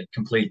automated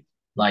completely.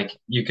 Like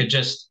you could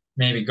just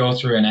maybe go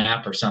through an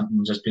app or something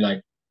and just be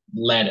like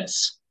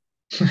lettuce.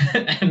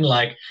 And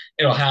like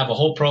it'll have a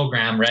whole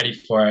program ready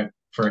for it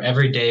for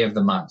every day of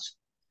the month.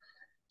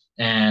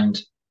 And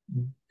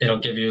it'll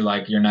give you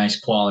like your nice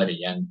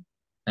quality and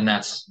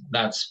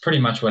that's pretty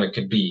much what it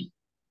could be.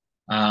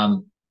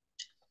 Um,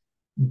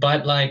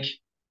 but like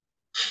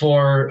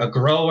for a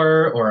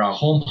grower or a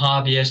home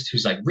hobbyist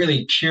who's like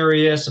really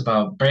curious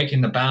about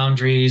breaking the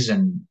boundaries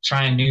and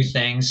trying new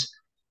things,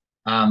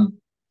 um,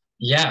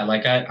 yeah,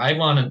 like I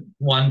want to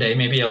one day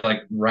maybe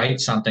like write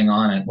something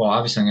on it. Well,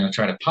 obviously I'm going to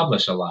try to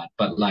publish a lot,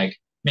 but like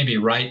maybe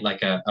write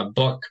like a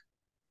book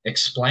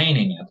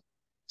explaining it.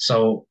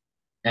 So,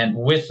 and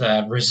with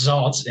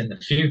results in the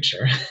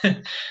future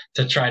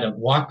to try to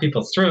walk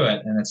people through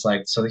it. And it's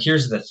like, so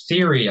here's the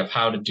theory of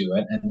how to do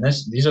it. And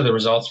these are the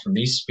results from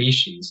these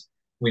species.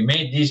 We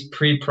made these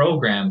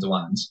pre-programmed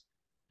ones,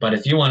 but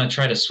if you want to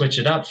try to switch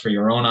it up for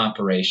your own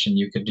operation,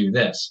 you could do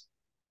this.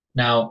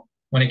 Now,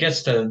 when it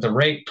gets to the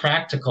right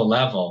practical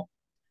level,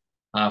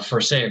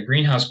 for say a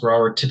greenhouse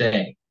grower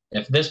today,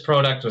 if this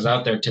product was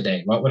out there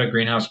today, what would a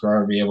greenhouse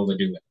grower be able to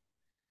do with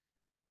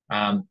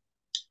it?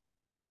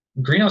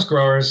 Greenhouse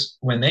growers,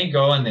 when they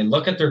go and they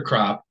look at their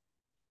crop,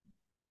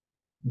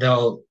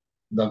 they'll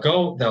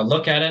they'll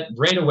look at it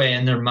right away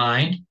in their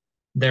mind.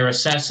 They're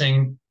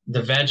assessing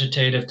the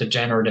vegetative to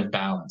generative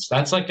balance.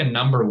 That's like a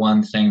number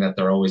one thing that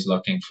they're always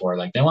looking for.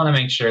 Like they want to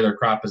make sure their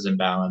crop is in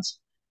balance.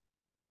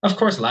 Of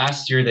course,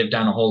 last year they've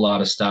done a whole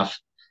lot of stuff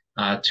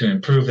to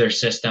improve their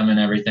system and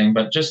everything,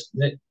 but just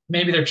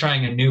maybe they're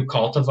trying a new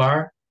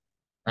cultivar,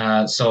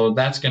 so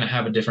that's going to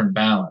have a different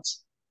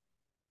balance.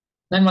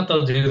 Then what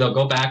they'll do, they'll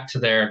go back to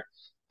their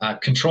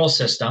control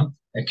system.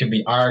 It could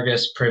be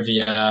Argus,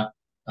 Privia,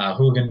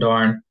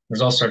 Hugendorn.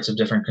 There's all sorts of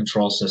different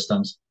control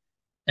systems.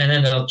 And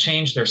then they'll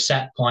change their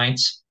set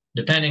points.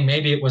 Depending,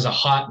 maybe it was a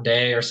hot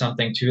day or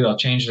something too. They'll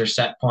change their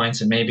set points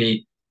and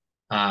maybe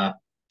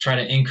try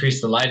to increase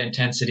the light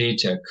intensity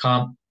to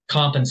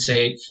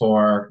compensate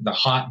for the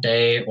hot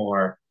day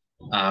or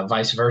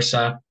vice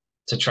versa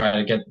to try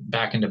to get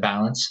back into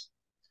balance.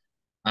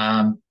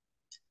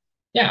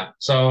 Yeah,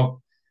 so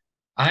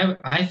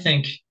I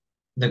think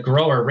the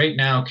grower right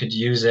now could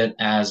use it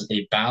as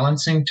a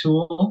balancing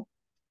tool.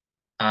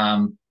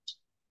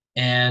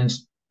 And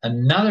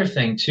another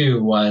thing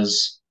too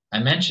was I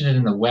mentioned it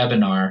in the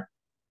webinar,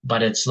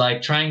 but it's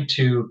like trying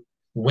to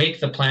wake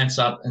the plants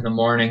up in the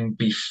morning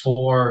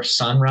before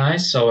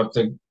sunrise. So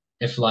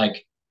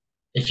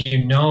if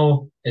you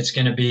know it's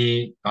going to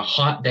be a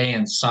hot day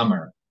in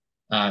summer,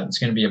 it's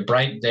going to be a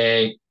bright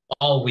day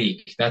all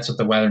week. That's what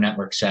the Weather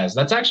Network says.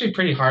 That's actually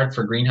pretty hard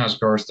for greenhouse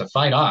growers to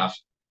fight off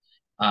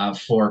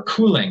for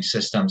cooling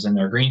systems in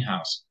their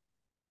greenhouse.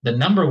 The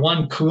number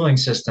one cooling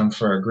system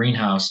for a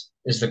greenhouse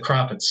is the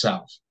crop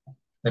itself.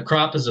 The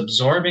crop is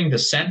absorbing the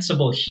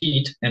sensible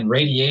heat and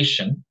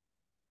radiation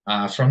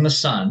from the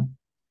sun,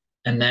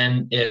 and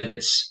then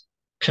it's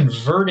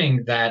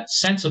converting that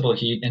sensible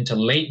heat into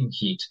latent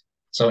heat,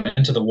 so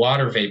into the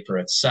water vapor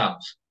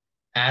itself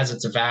as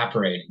it's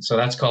evaporating. So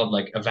that's called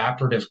like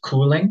evaporative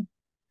cooling.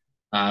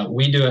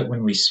 We do it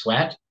when we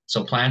sweat,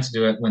 so plants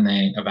do it when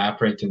they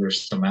evaporate through their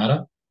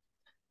stomata.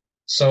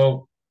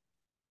 So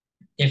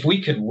if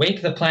we could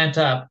wake the plant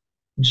up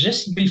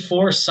just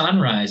before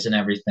sunrise and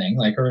everything,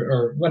 like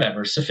or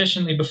whatever,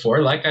 sufficiently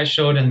before, like I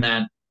showed in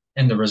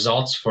the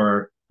results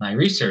for my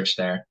research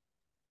there,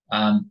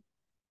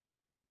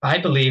 I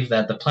believe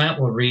that the plant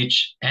will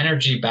reach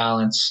energy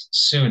balance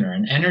sooner.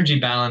 And energy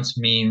balance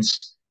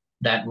means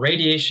that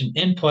radiation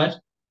input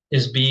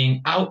is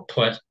being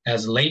output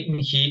as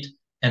latent heat,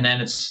 and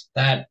then it's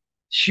that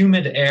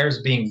humid air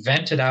is being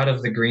vented out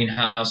of the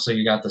greenhouse. So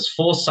you got this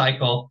full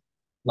cycle,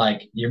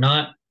 like you're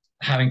not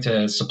having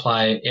to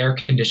supply air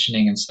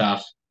conditioning and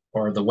stuff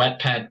or the wet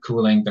pad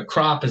cooling. The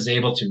crop is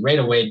able to right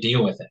away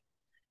deal with it.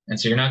 And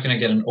so you're not going to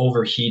get an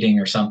overheating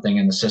or something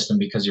in the system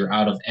because you're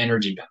out of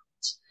energy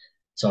balance.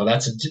 So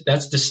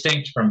that's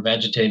distinct from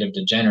vegetative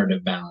to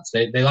generative balance.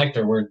 They like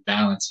their word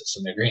balances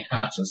in their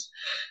greenhouses,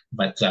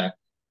 but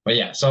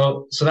yeah.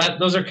 So that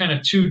those are kind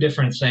of two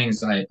different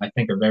things I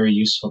think are very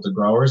useful to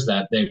growers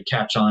that they would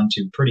catch on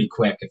to pretty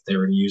quick if they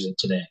were to use it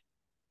today.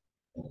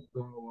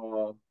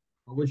 So,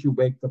 how would you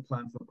wake the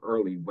plants up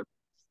early? What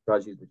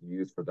strategies would you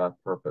use for that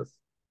purpose?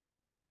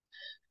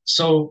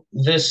 So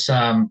this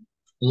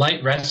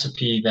light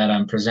recipe that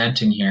I'm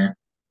presenting here,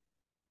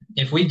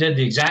 if we did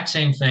the exact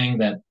same thing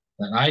that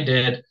I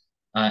did,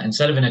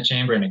 instead of in a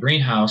chamber in a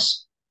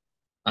greenhouse,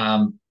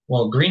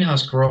 well,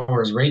 greenhouse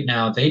growers right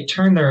now, they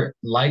turn their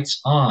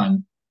lights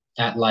on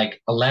at like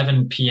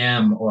 11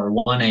 p.m. or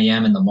 1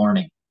 a.m. in the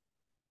morning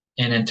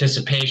in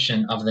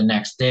anticipation of the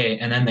next day.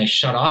 And then they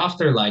shut off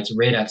their lights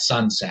right at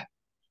sunset.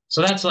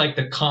 So that's like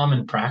the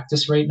common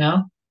practice right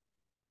now.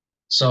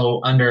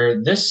 So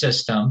under this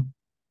system,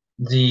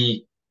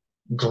 the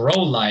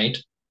grow light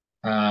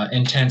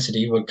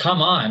intensity would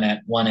come on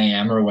at 1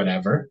 a.m. or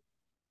whatever.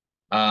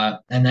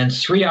 And then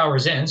 3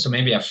 hours in, so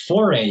maybe at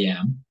 4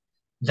 a.m.,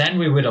 then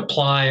we would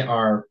apply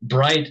our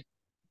bright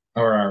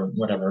or our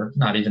whatever,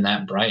 not even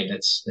that bright.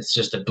 It's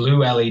just a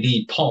blue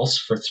LED pulse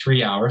for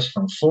 3 hours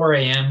from 4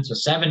 a.m. to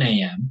 7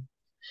 a.m.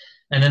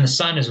 And then the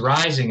sun is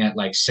rising at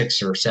like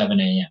 6 or 7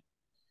 a.m.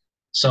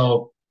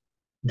 So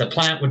the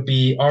plant would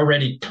be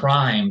already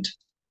primed,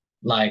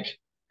 like,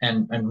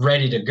 and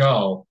ready to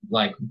go,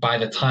 like by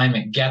the time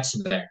it gets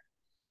there.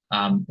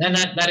 And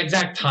that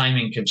exact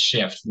timing could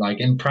shift. Like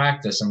in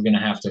practice, I'm going to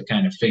have to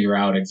kind of figure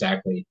out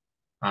exactly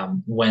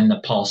when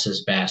the pulse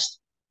is best.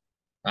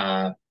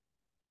 Uh,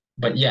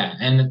 but yeah,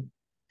 and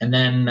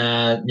then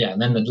yeah,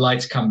 and then the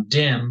lights come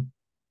dim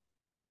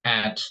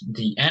at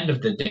the end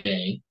of the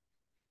day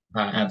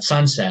at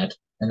sunset,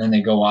 and then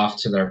they go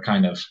off to their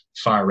kind of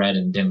far red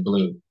and dim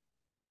blue.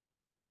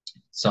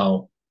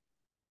 So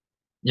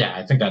yeah,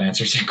 I think that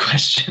answers your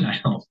question. I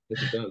hope.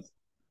 Yes, it does.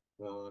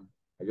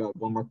 I got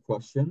one more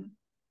question.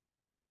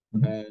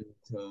 And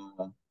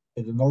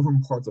in the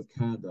northern parts of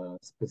Canada,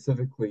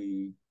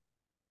 specifically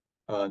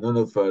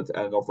Nunavut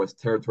and Northwest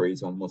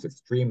Territories on the most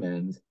extreme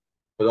end,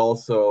 but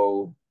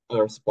also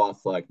other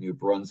spots like New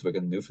Brunswick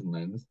and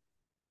Newfoundland,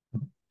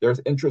 there's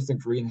interest in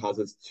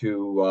greenhouses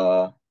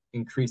to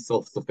increase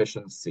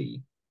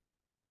self-sufficiency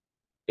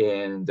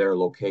in their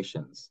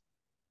locations.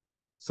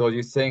 So do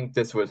you think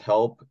this would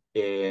help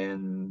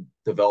in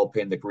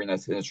developing the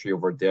greenhouse industry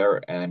over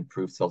there and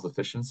improve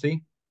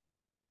self-sufficiency?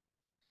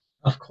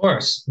 Of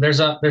course, there's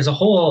a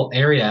whole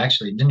area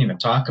actually didn't even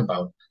talk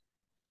about.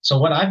 So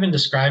what I've been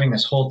describing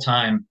this whole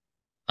time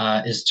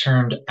is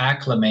termed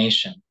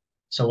acclimation.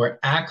 So we're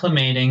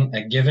acclimating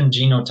a given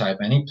genotype,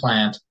 any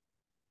plant,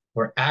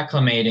 we're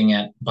acclimating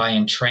it by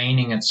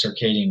entraining its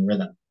circadian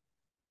rhythm.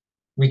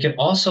 We could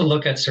also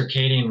look at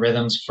circadian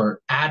rhythms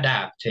for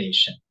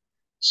adaptation.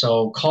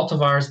 So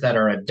cultivars that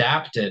are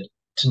adapted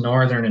to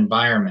northern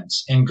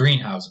environments in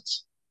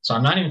greenhouses. So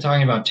I'm not even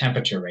talking about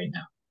temperature right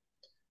now.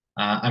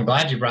 I'm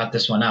glad you brought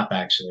this one up,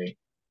 actually.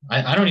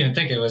 I don't even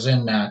think it was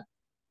in,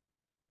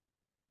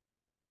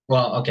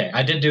 well, okay,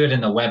 I did do it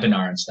in the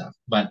webinar and stuff,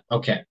 but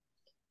okay.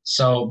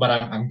 So, but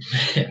I'm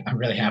I'm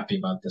really happy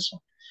about this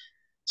one.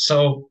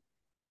 So,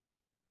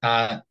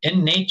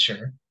 in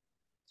nature,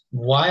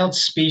 wild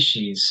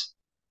species,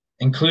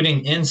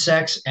 including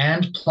insects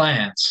and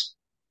plants,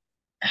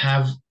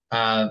 have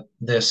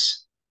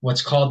this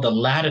what's called the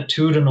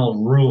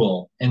latitudinal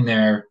rule in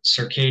their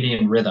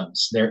circadian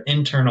rhythms, their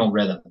internal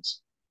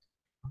rhythms.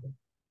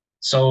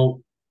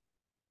 So,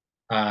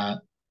 a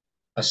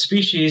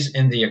species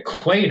in the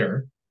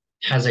equator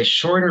has a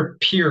shorter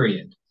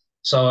period.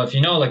 So, if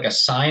you know, like a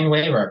sine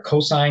wave or a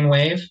cosine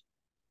wave,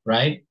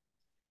 right?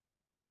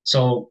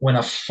 So, when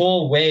a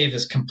full wave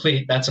is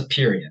complete, that's a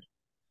period.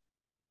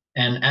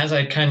 And as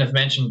I kind of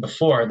mentioned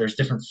before, there's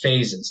different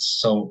phases.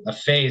 So a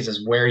phase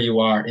is where you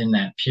are in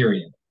that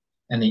period.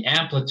 And the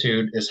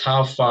amplitude is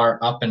how far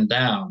up and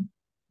down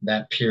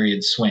that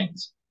period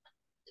swings.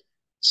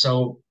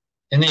 So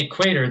in the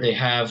equator, they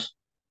have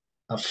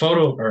a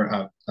photo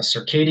or a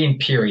circadian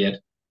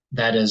period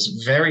that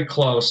is very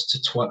close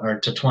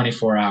to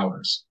 24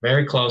 hours,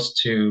 very close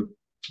to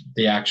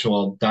the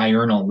actual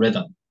diurnal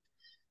rhythm.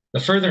 The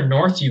further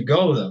north you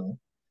go, though,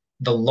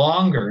 the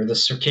longer the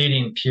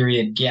circadian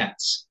period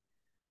gets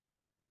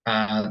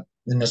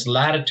in this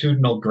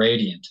latitudinal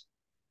gradient.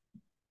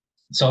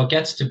 So it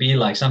gets to be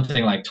like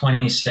something like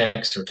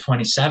 26 or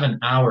 27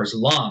 hours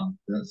long.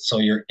 So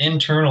your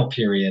internal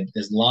period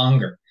is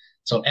longer.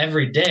 So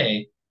every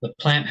day, the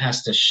plant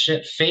has to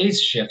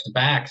phase shift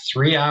back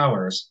 3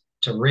 hours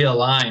to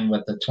realign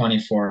with the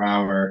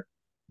 24-hour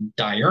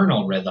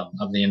diurnal rhythm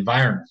of the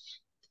environment.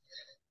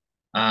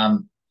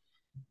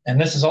 And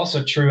this is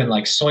also true in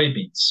like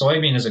soybeans.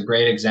 Soybean is a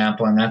great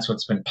example, and that's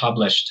what's been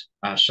published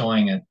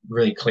showing it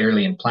really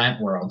clearly in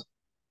plant world,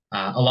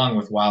 along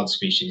with wild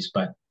species.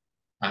 But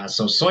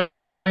so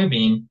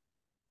soybean,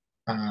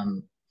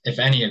 if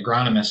any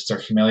agronomists are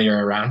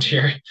familiar around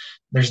here,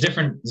 there's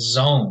different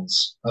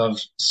zones of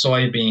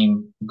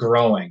soybean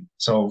growing.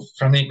 So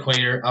from the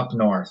equator up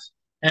north,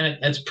 and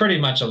it's pretty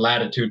much a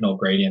latitudinal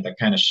gradient that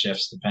kind of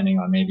shifts depending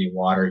on maybe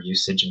water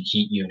usage and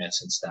heat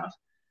units and stuff.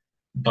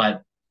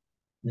 But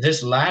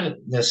this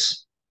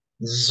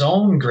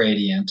zone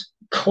gradient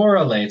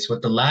correlates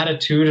with the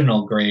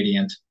latitudinal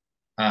gradient.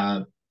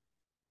 The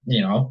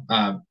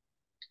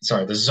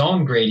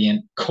zone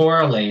gradient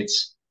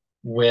correlates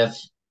with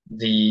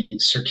the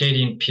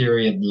circadian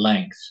period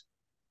length,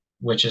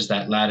 which is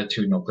that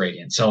latitudinal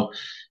gradient. So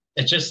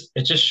it just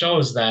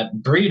shows that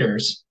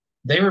breeders,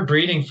 they were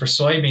breeding for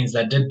soybeans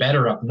that did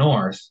better up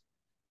north,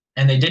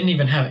 and they didn't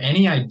even have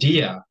any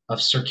idea of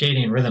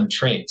circadian rhythm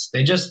traits.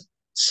 They just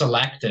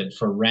selected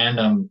for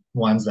random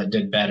ones that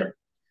did better.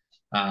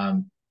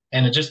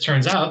 And it just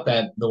turns out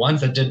that the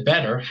ones that did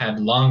better had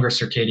longer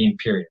circadian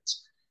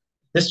periods.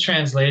 This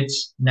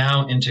translates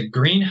now into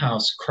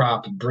greenhouse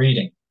crop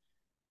breeding.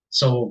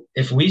 So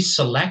if we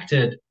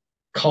selected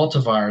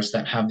cultivars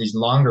that have these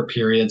longer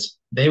periods,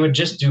 they would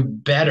just do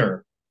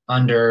better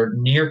under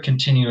near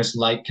continuous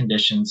light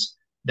conditions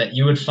that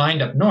you would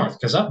find up north.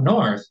 Because up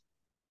north,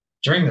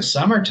 during the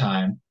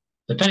summertime,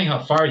 depending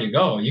how far you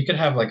go, you could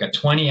have like a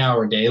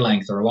 20-hour day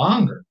length or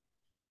longer,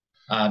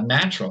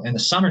 natural in the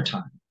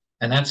summertime.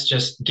 And that's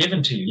just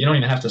given to you. You don't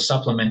even have to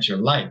supplement your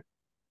light.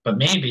 But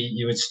maybe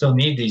you would still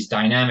need these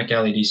dynamic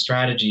LED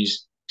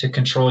strategies to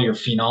control your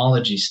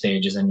phenology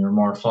stages and your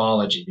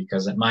morphology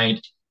because it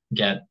might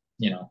get,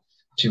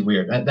 too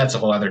weird. That's a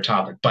whole other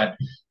topic. But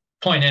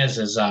point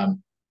is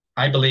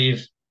I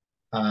believe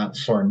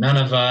for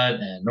Nunavut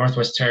and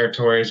Northwest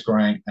Territories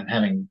growing and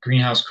having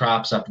greenhouse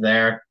crops up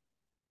there,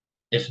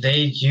 if they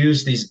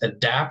use these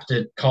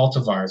adapted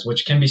cultivars,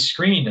 which can be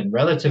screened in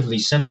relatively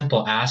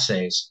simple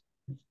assays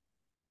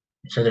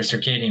for their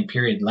circadian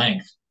period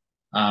length,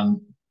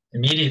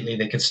 immediately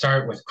they could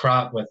start with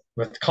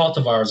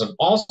cultivars of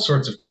all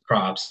sorts of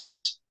crops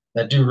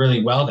that do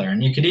really well there.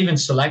 And you could even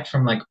select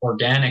from like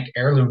organic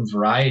heirloom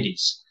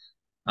varieties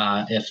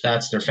if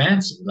that's their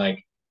fancy.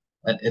 Like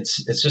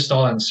it's just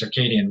all in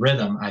circadian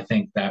rhythm. I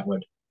think that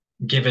would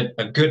give it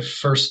a good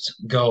first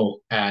go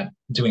at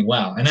doing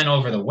well. And then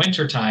over the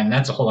winter time,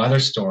 that's a whole other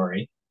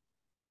story.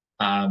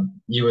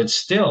 You would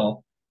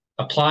still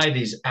apply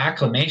these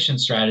acclimation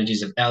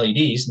strategies of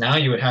LEDs. Now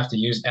you would have to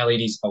use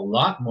LEDs a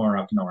lot more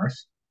up north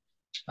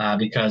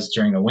because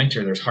during the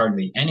winter there's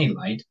hardly any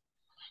light.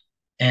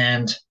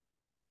 And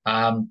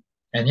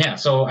yeah,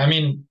 so I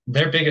mean,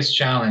 their biggest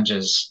challenge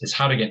is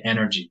how to get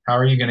energy. How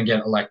are you going to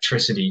get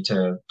electricity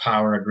to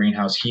power a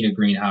greenhouse, heat a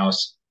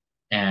greenhouse,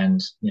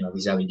 and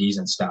these LEDs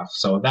and stuff.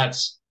 So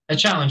that's a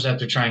challenge that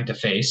they're trying to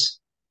face.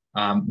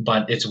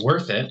 But it's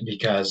worth it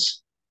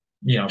because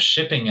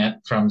shipping it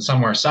from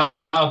somewhere south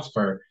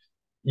for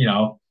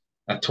a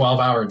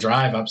 12-hour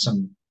drive up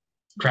some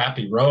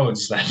crappy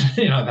roads that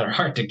that are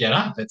hard to get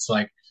up. It's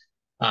like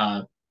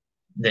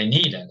they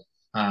need it.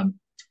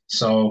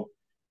 So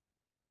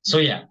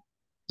yeah,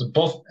 so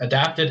both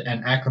adapted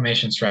and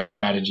acclimation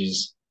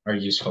strategies are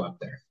useful up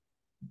there.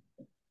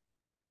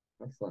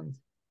 Excellent.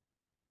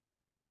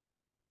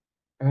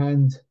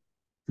 And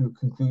to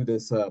conclude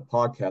this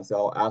podcast,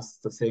 I'll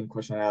ask the same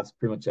question I ask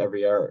pretty much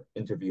every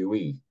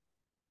interviewee.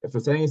 If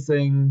there's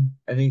anything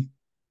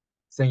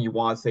you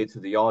want to say to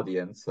the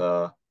audience,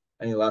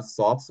 any last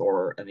thoughts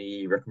or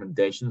any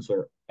recommendations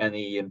or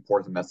any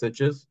important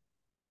messages,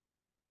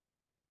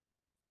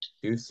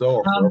 do so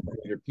or Um, forward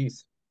your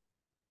piece.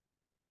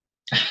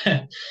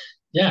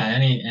 yeah,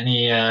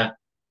 any I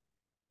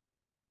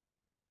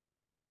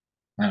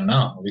don't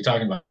know. Are we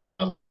talking about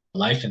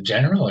life in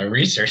general or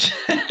research?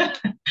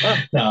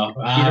 No.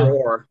 Either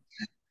or.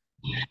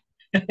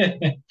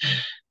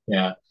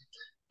 Yeah.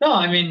 No,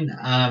 I mean,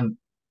 I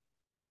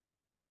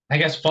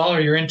guess follow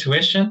your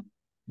intuition.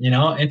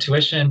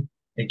 Intuition,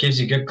 it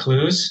gives you good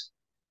clues.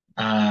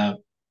 Uh,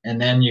 and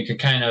then you could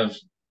kind of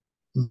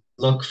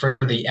look for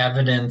the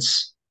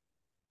evidence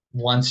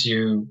once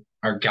you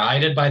are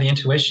guided by the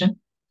intuition.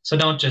 So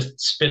don't just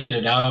spit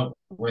it out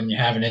when you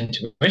have an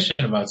intuition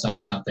about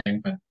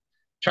something, but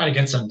try to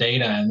get some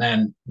data and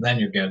then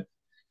you're good.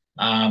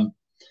 Um,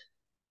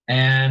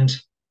 and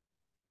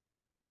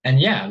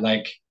yeah,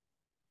 like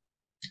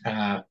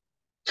uh,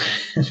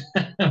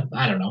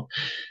 I don't know.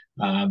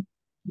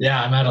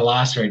 Yeah, I'm at a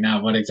loss right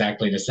now what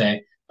exactly to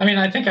say. I mean,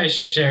 I think I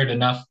shared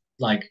enough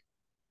like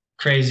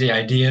crazy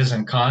ideas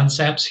and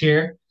concepts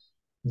here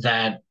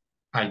that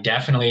I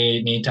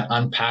definitely need to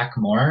unpack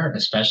more,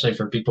 especially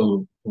for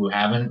people who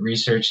haven't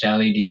researched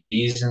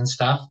LEDs and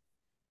stuff.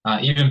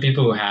 Even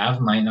people who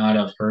have might not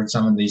have heard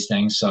some of these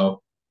things.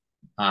 So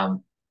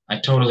I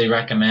totally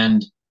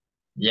recommend,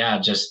 yeah,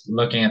 just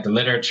looking at the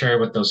literature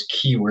with those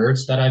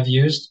keywords that I've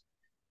used.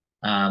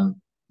 And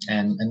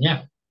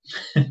yeah.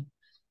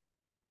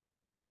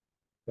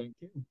 Thank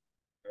you.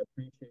 I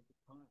appreciate the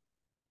time.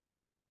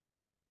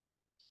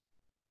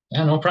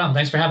 Yeah, no problem.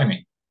 Thanks for having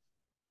me.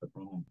 No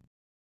problem.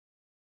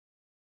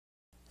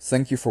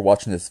 Thank you for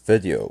watching this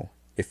video.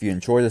 If you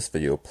enjoyed this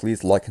video,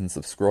 please like and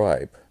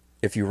subscribe.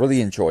 If you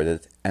really enjoyed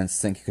it and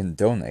think you can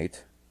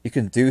donate, you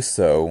can do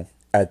so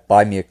at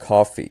Buy Me a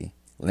Coffee,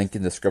 link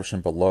in the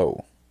description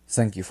below.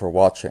 Thank you for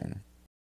watching.